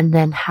 And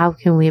then how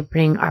can we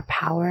bring our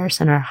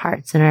powers and our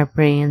hearts and our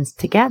brains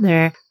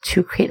together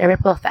to create a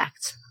ripple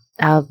effect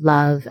of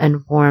love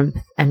and warmth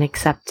and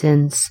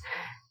acceptance,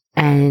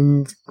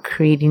 and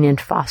creating and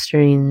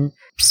fostering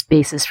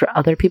spaces for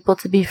other people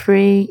to be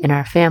free in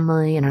our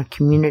family, in our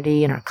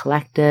community, in our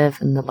collective,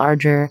 and the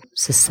larger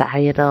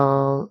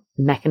societal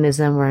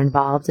mechanism we're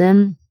involved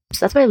in?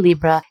 So that's why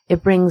Libra,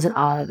 it brings in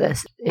all of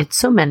this. It's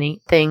so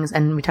many things,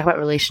 and we talk about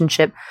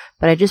relationship,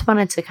 but I just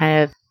wanted to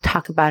kind of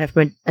talk about it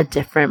from a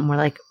different, more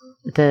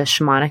the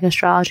shamanic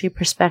astrology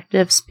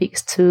perspective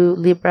speaks to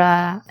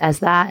Libra as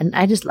that. And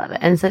I just love it.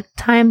 And it's a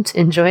time to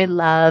enjoy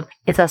love.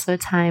 It's also a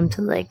time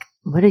to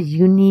what do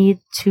you need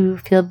to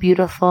feel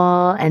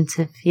beautiful and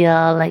to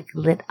feel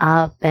lit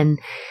up and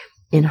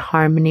in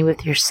harmony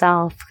with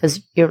yourself,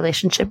 because your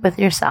relationship with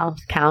yourself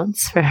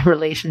counts for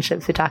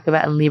relationships we talk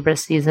about in Libra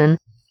season.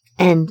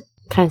 And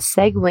kind of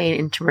segueing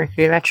into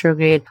Mercury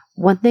retrograde,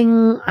 one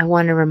thing I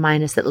want to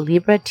remind us that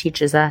Libra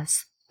teaches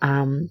us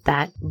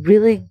that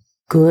really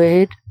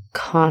good,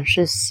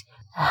 conscious,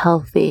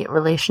 healthy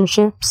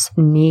relationships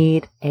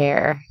need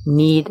air,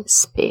 need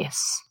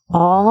space.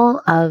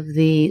 All of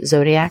the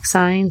zodiac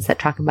signs that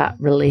talk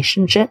about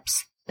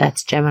relationships,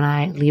 that's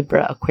Gemini,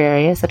 Libra,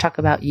 Aquarius, that talk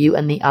about you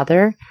and the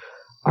other,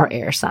 are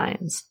air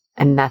signs.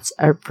 And that's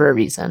for a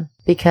reason.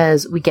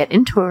 Because we get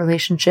into a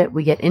relationship,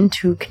 we get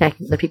into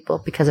connecting with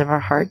people because of our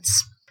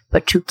hearts.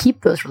 But to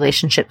keep those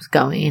relationships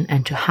going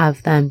and to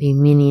have them be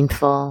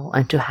meaningful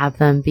and to have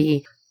them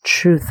be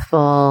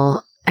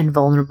truthful and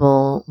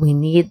vulnerable, we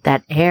need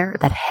that air,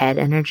 that head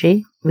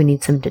energy. We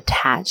need some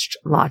detached,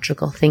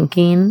 logical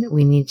thinking.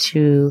 We need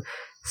to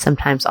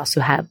sometimes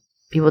also have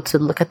people to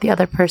look at the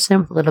other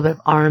person with a little bit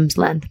of arm's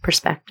length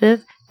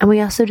perspective. And we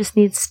also just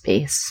need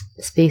space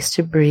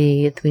to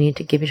breathe. We need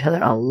to give each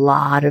other a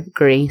lot of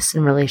grace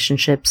in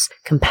relationships,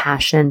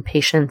 compassion,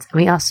 patience.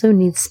 And we also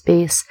need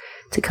space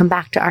to come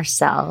back to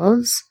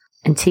ourselves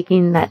and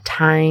taking that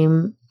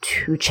time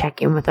to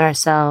check in with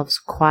ourselves,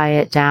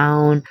 quiet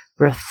down,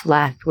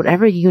 reflect,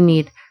 whatever you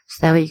need,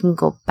 so that way you can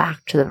go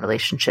back to the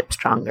relationship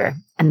stronger.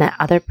 And that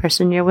other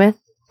person you're with,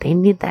 they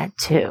need that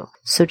too.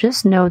 So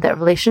just know that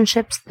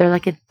relationships, they're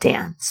like a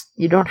dance.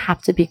 You don't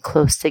have to be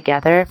close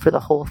together for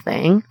the whole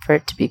thing for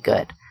it to be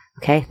good.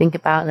 Okay? Think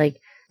about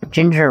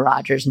Ginger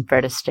Rogers and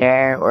Fred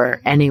Astaire, or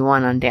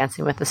anyone on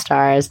Dancing with the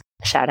Stars.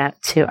 Shout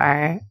out to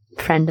our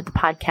friend of the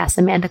podcast,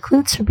 Amanda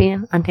Klutz, for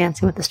being on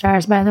Dancing with the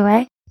Stars, by the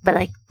way.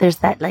 But there's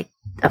that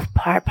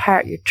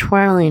apart, you're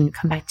twirling,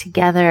 come back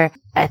together.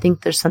 I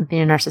think there's something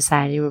in our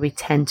society where we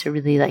tend to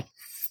really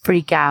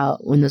freak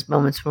out when those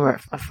moments when we're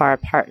far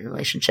apart in a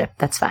relationship.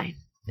 That's fine.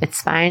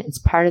 It's fine. It's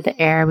part of the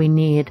air we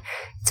need.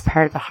 It's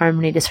part of the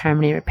harmony,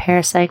 disharmony,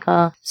 repair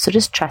cycle. So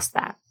just trust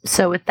that.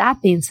 So with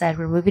that being said,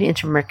 we're moving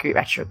into Mercury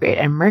retrograde,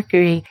 and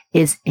Mercury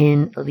is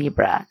in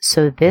Libra.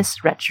 So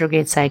this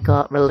retrograde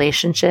cycle,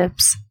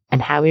 relationships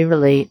and how we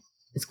relate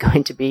is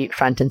going to be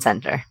front and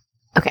center.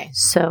 Okay,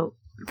 so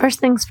first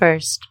things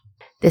first,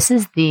 this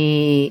is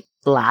the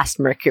last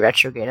Mercury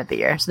retrograde of the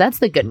year. So that's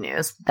the good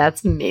news.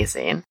 That's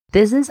amazing.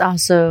 This is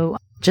also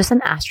just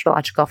an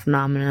astrological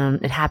phenomenon.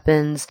 It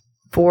happens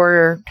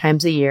 4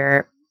 times a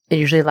year. It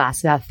usually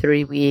lasts about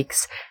 3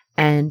 weeks.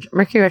 And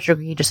Mercury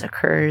retrograde just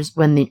occurs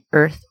when the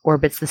Earth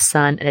orbits the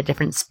sun at a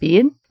different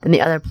speed than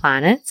the other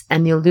planets.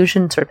 And the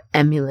illusion sort of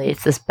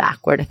emulates this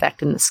backward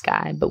effect in the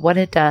sky. But what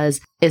it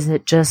does is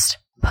it just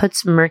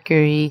puts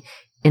Mercury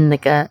in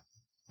like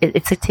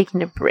it's like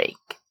taking a break.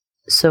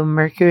 So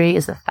Mercury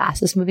is the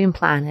fastest moving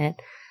planet,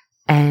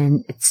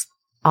 and it's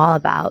all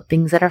about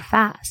things that are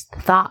fast,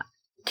 thought,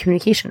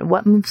 communication.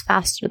 What moves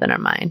faster than our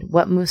mind?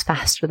 What moves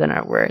faster than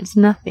our words?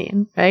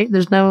 Nothing, right?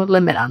 There's no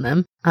limit on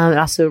them. It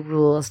also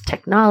rules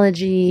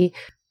technology,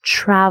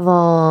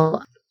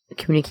 travel,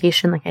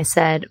 communication, like I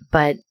said.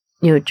 But,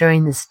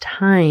 during this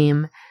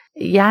time,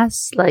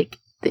 yes, like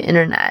the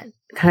internet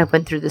kind of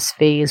went through this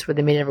phase where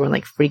they made everyone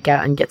like freak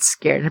out and get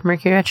scared of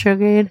Mercury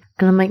retrograde.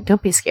 And I'm like,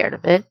 don't be scared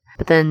of it.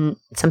 But then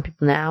some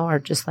people now are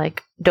just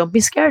like, don't be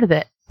scared of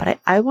it. But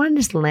I want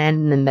to just land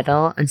in the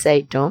middle and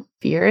say, don't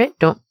fear it.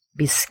 Don't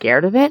be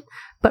scared of it,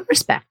 but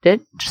respect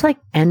it. Just like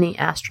any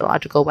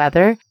astrological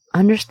weather,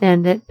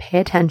 understand it, pay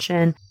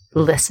attention,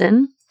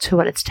 listen to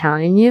what it's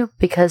telling you,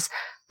 because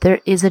there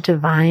is a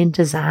divine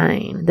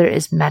design. There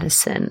is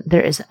medicine.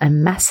 There is a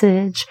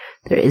message.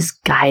 There is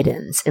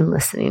guidance in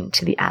listening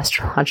to the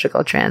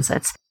astrological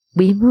transits.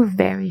 We move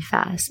very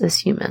fast as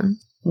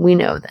humans. We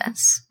know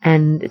this,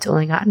 and it's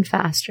only gotten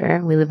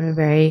faster. We live in a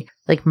very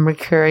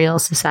mercurial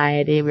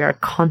society. We are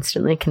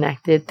constantly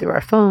connected through our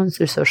phones,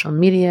 through social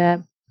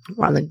media.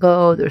 We're on the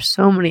go. There's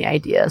so many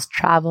ideas,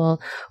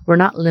 travel. We're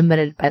not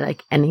limited by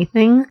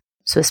anything.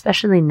 So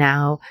especially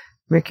now,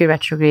 Mercury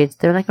retrogrades,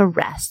 they're like a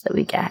rest that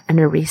we get and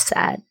a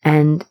reset.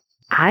 And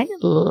I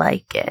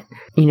like it.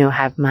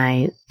 Have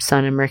my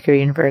Sun and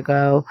Mercury in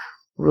Virgo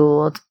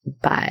ruled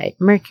by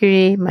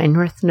Mercury, my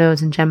North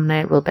Node's in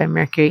Gemini ruled by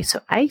Mercury.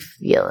 So I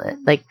feel it.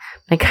 Like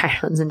my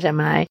Chiron's in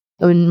Gemini.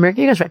 When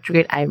Mercury goes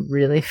retrograde, I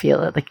really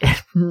feel it.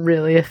 It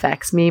really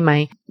affects me.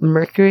 My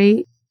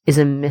Mercury is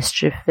a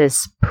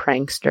mischievous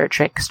prankster,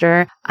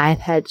 trickster. I've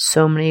had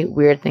so many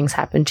weird things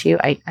happen to you.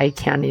 I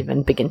can't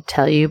even begin to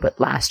tell you. But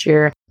last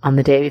year, on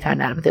the day we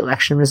found out about the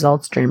election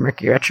results during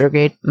Mercury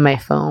retrograde, my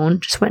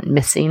phone just went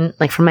missing,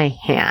 from my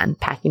hand,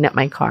 packing up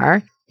my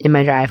car in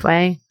my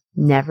driveway.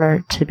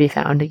 Never to be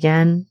found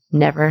again.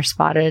 Never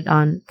spotted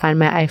on Find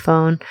My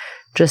iPhone.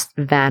 Just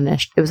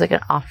vanished. It was like an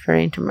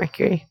offering to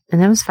Mercury.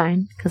 And that was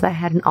fine because I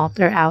had an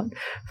altar out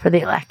for the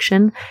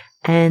election.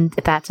 And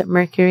if that's what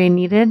Mercury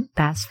needed,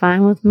 that's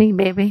fine with me,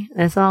 baby.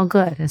 It's all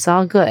good. It's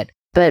all good.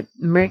 But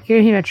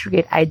Mercury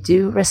retrograde, I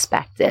do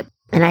respect it.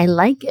 And I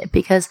like it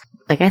because,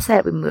 like I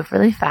said, we move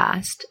really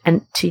fast.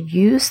 And to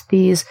use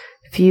these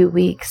few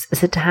weeks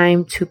as a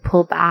time to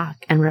pull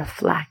back and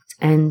reflect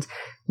and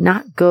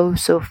not go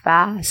so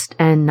fast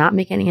and not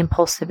make any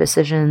impulsive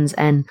decisions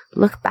and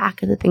look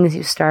back at the things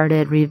you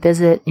started,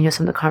 revisit,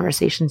 some of the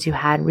conversations you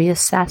had,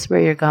 reassess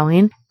where you're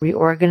going,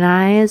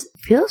 reorganize.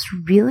 It feels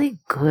really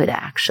good,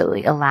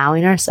 actually,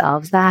 allowing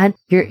ourselves that.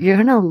 You're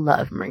going to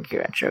love Mercury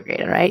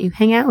retrograde, right? You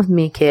hang out with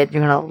me, kid,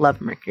 you're going to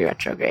love Mercury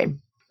retrograde.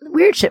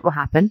 Weird shit will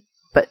happen.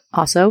 But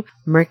also,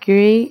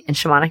 Mercury in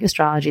shamanic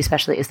astrology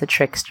especially is the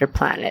trickster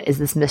planet, is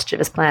this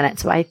mischievous planet.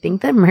 So I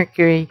think that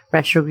Mercury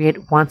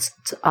retrograde wants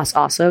us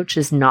also to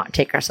just not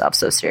take ourselves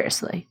so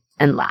seriously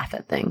and laugh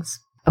at things.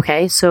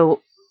 Okay,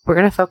 so we're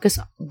going to focus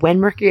when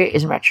Mercury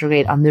is in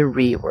retrograde on the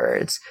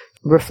re-words: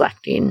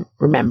 reflecting,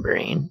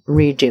 remembering,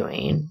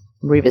 redoing,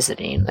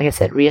 revisiting, like I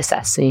said,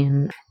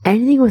 reassessing,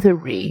 anything with a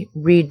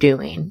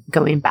redoing,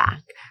 going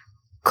back,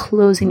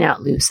 closing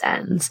out loose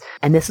ends.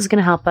 And this is going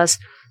to help us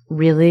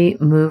really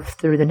move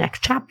through the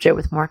next chapter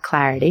with more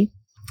clarity.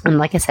 And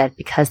like I said,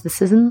 because this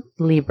is in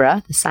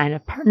Libra, the sign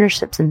of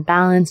partnerships and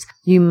balance,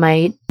 you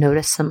might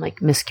notice some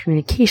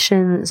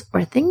miscommunications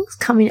or things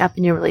coming up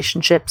in your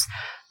relationships,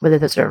 whether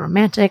those are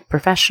romantic,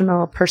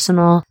 professional,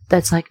 personal,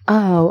 that's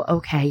oh,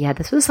 okay, yeah,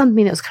 this was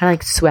something that was kind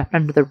of swept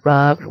under the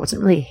rug or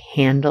wasn't really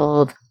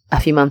handled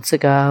a few months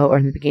ago or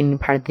in the beginning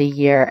part of the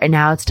year. And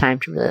now it's time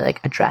to really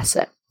address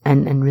it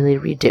and really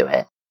redo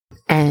it.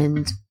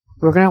 And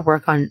we're going to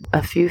work on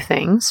a few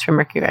things for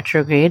Mercury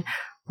retrograde.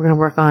 We're going to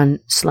work on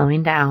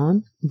slowing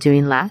down,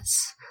 doing less,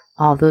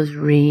 all those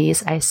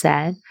re's I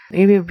said.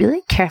 You're going to be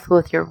really careful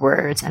with your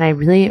words. And I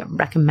really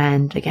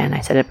recommend, again,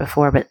 I said it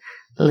before, but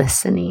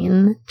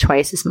listening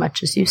twice as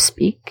much as you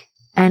speak.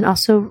 And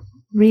also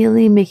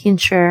really making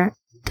sure,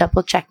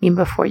 double checking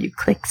before you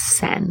click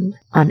send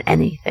on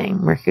anything.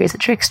 Mercury is a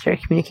trickster,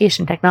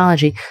 communication,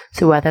 technology.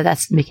 So whether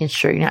that's making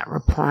sure you're not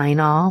replying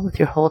all with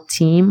your whole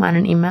team on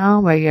an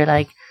email where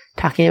you're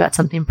talking about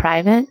something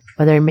private,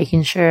 whether you're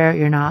making sure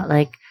you're not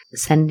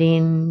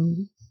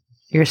sending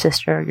your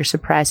sister, you're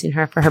surprising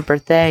her for her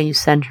birthday, you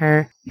send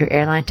her your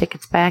airline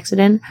tickets by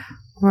accident,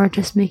 or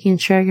just making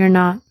sure you're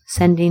not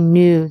sending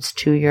nudes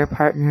to your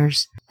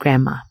partner's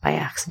grandma by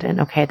accident.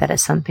 Okay, that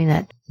is something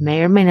that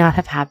may or may not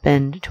have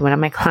happened to one of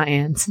my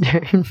clients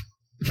during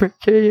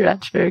Mercury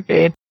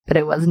retrograde, but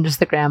it wasn't just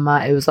the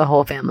grandma, it was a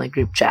whole family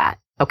group chat.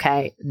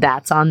 Okay,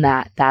 that's on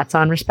that. That's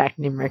on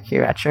respecting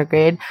Mercury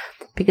retrograde,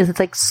 because it's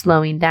like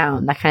slowing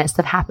down. That kind of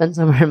stuff happens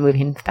when we're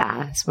moving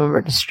fast, when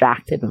we're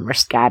distracted, when we're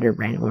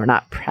scatterbrained, when we're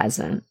not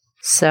present.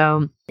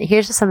 So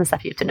here's just some of the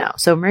stuff you have to know.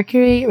 So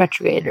Mercury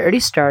retrograde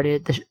already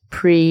started. The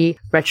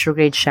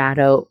pre-retrograde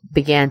shadow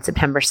began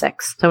September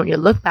 6th. So when you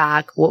look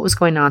back, what was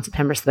going on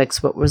September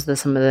 6th? What was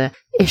some of the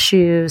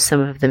issues, some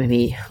of the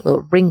maybe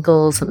little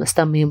wrinkles, some of the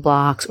stumbling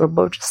blocks, or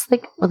just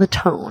like the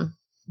tone?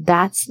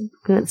 That's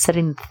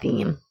setting the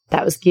theme.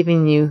 That was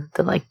giving you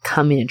the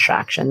coming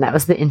attraction. That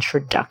was the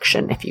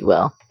introduction, if you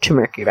will, to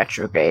Mercury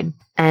retrograde.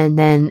 And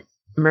then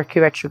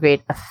Mercury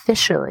retrograde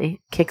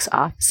officially kicks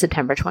off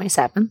September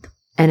 27th.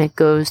 And it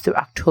goes through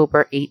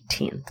October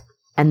 18th.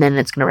 And then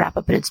it's going to wrap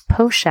up in its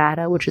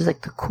post-shadow, which is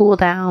like the cool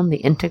down, the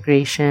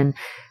integration,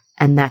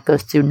 and that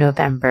goes through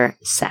November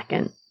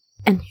 2nd.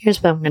 And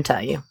here's what I'm going to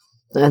tell you.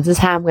 This is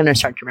how I'm going to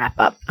start to wrap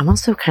up. I'm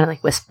also kind of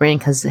whispering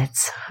because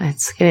it's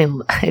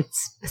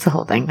a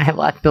whole thing. I have a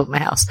lot of people in my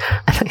house.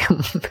 I think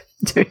I'm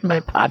doing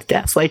my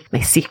podcast, like my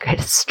secret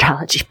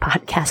astrology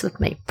podcast with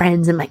my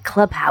friends in my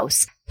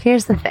clubhouse.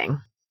 Here's the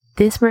thing.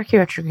 This Mercury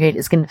retrograde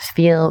is going to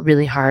feel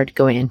really hard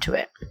going into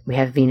it. We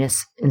have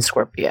Venus in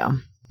Scorpio.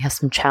 We have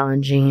some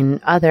challenging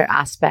other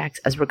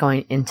aspects as we're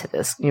going into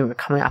this. We're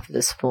coming off of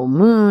this full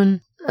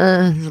moon.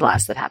 There's a lot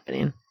of stuff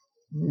happening.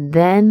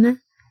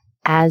 Then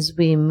as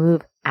we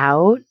move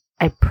out,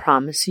 I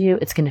promise you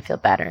it's going to feel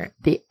better.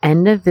 The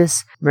end of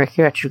this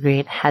Mercury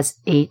retrograde has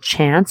a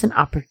chance and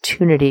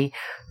opportunity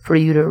for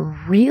you to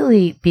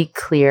really be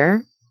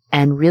clear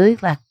and really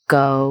let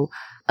go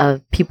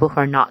of people who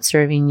are not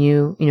serving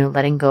you,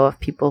 letting go of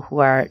people who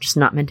are just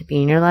not meant to be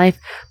in your life,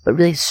 but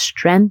really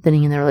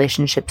strengthening the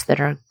relationships that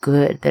are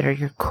good, that are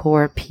your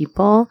core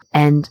people,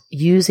 and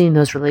using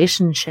those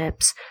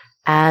relationships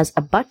as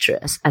a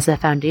buttress, as a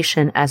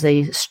foundation, as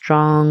a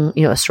strong,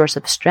 a source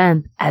of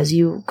strength as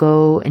you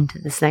go into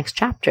this next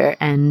chapter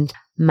and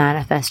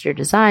manifest your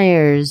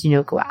desires,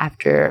 go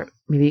after,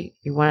 maybe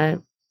you want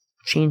to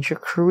change your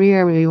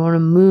career, maybe you want to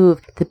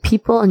move. The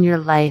people in your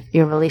life,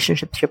 your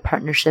relationships, your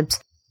partnerships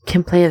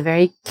can play a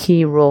very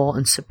key role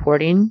in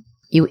supporting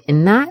you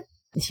in that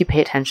if you pay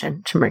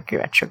attention to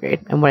Mercury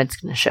retrograde and what it's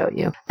going to show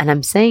you. And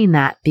I'm saying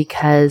that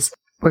because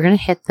we're going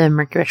to hit the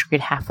Mercury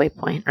retrograde halfway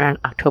point around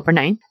October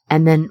 9th.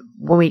 And then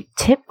when we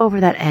tip over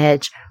that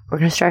edge, we're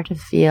going to start to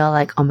feel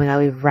like, oh my God,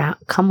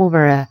 we've come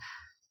over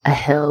a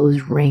hill. It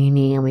was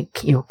rainy and we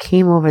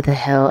came over the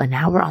hill and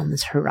now we're on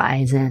this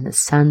horizon. The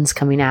sun's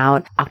coming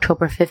out.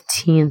 October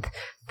 15th,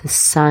 the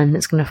sun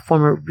is going to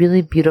form a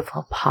really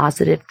beautiful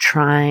positive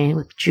trine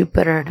with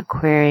Jupiter and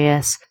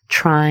Aquarius.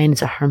 Trine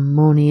is a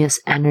harmonious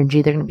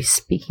energy. They're going to be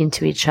speaking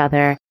to each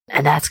other.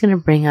 And that's going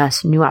to bring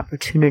us new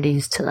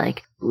opportunities to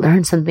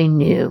learn something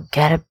new,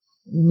 get a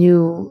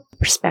new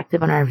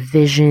perspective on our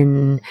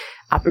vision,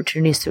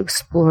 opportunities to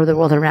explore the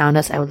world around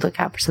us. I would look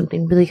out for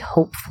something really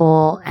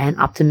hopeful and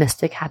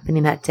optimistic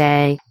happening that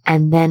day.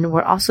 And then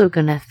we're also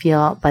going to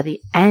feel by the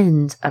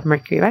end of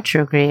Mercury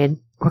retrograde,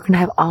 we're going to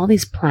have all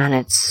these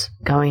planets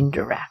going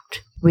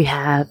direct. We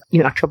have,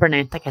 October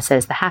 9th, like I said,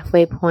 is the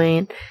halfway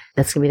point.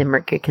 That's going to be the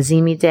Mercury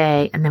Cazimi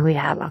day. And then we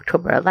have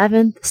October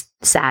 11th,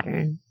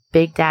 Saturn,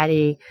 Big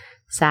Daddy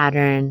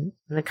Saturn,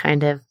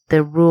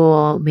 the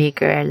rule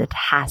maker, the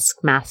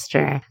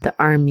taskmaster, the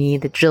army,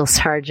 the drill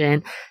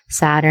sergeant.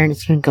 Saturn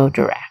is going to go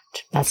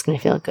direct. That's going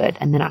to feel good.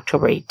 And then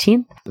October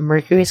 18th,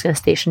 Mercury is going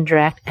to station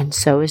direct, and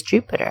so is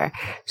Jupiter.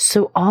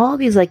 So all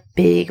these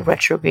big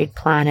retrograde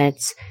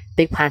planets,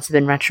 big planets have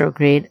been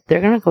retrograde,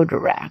 they're going to go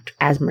direct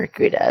as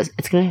Mercury does.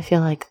 It's going to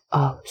feel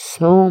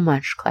so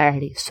much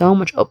clarity, so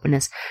much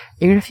openness.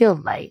 You're going to feel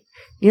light.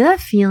 You know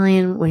that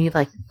feeling when you've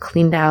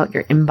cleaned out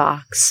your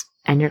inbox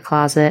and your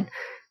closet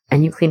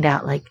and you cleaned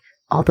out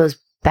all those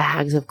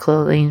bags of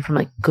clothing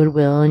from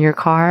Goodwill in your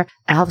car,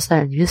 and all of a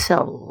sudden you just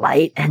feel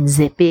light and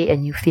zippy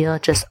and you feel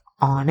just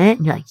on it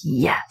and you're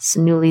yes,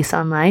 new lease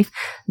on life.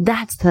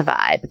 That's the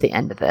vibe at the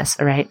end of this,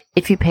 all right?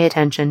 If you pay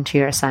attention to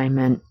your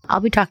assignment, I'll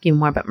be talking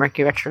more about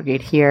Mercury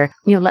retrograde here.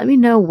 Let me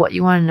know what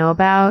you want to know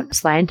about.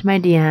 Slide into my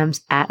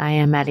DMs at I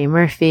am Maddie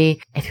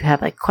Murphy. If you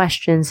have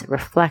questions,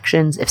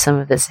 reflections, if some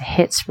of this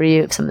hits for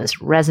you, if some of this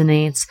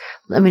resonates,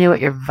 let me know what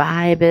your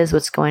vibe is,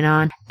 what's going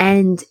on,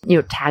 and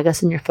tag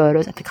us in your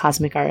photos at the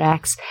Cosmic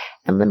RX.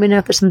 And let me know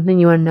if there's something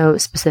you want to know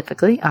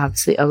specifically,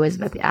 obviously always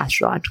about the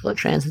astrological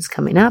transits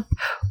coming up,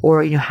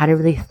 or, how to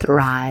really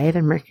thrive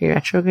in Mercury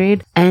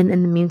retrograde. And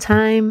in the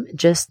meantime,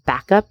 just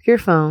back up your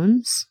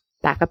phones,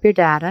 back up your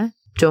data.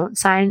 Don't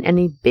sign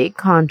any big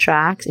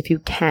contracts if you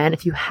can.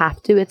 If you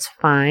have to, it's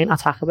fine. I'll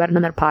talk about it in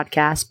another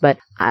podcast, but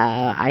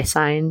I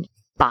signed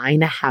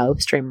buying a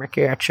house during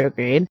Mercury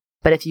retrograde.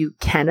 But if you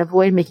can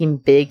avoid making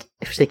big,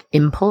 like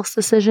impulse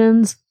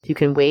decisions, if you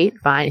can wait,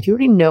 fine. If you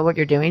already know what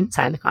you're doing,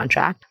 sign the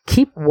contract.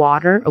 Keep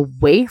water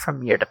away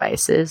from your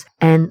devices.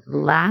 And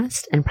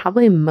last, and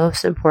probably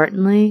most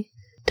importantly,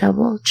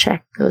 double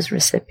check those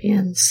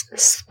recipients,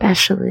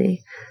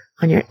 especially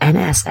on your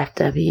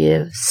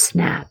NSFW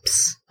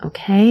snaps.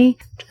 Okay?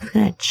 Just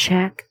gonna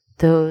check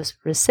those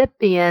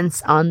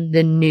recipients on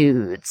the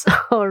nudes.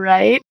 All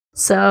right?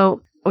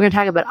 So we're going to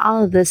talk about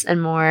all of this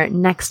and more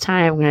next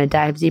time. We're going to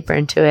dive deeper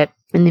into it.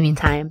 In the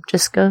meantime,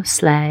 just go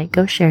slay,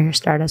 go share your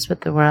Stardust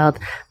with the world.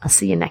 I'll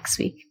see you next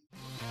week.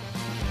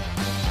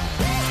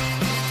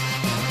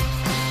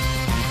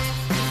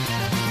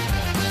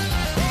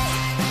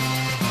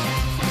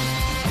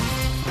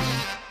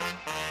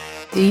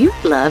 Do you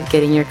love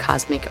getting your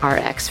Cosmic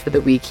RX for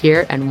the week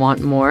here and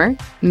want more?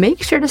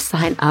 Make sure to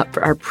sign up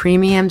for our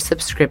premium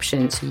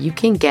subscription so you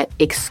can get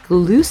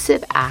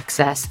exclusive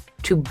access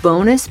to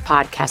bonus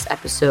podcast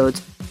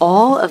episodes,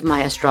 all of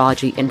my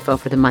astrology info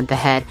for the month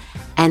ahead,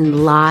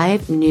 and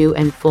live new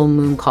and full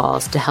moon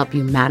calls to help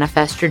you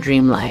manifest your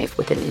dream life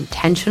with an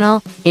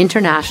intentional,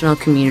 international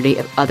community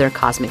of other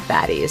cosmic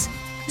baddies.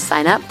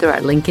 Sign up through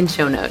our link in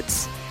show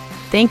notes.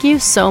 Thank you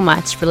so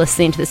much for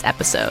listening to this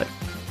episode.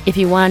 If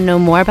you want to know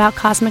more about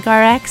Cosmic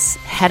RX,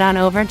 head on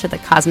over to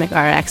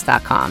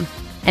thecosmicrx.com.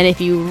 And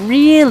if you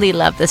really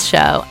love this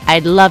show,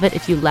 I'd love it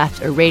if you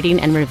left a rating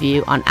and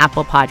review on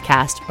Apple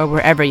Podcasts or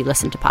wherever you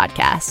listen to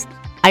podcasts.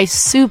 I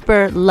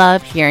super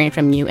love hearing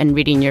from you and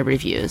reading your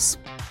reviews.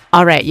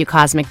 All right, you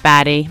cosmic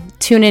baddie,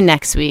 tune in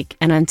next week.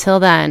 And until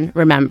then,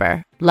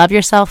 remember, love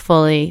yourself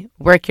fully,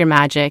 work your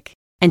magic,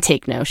 and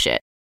take no shit.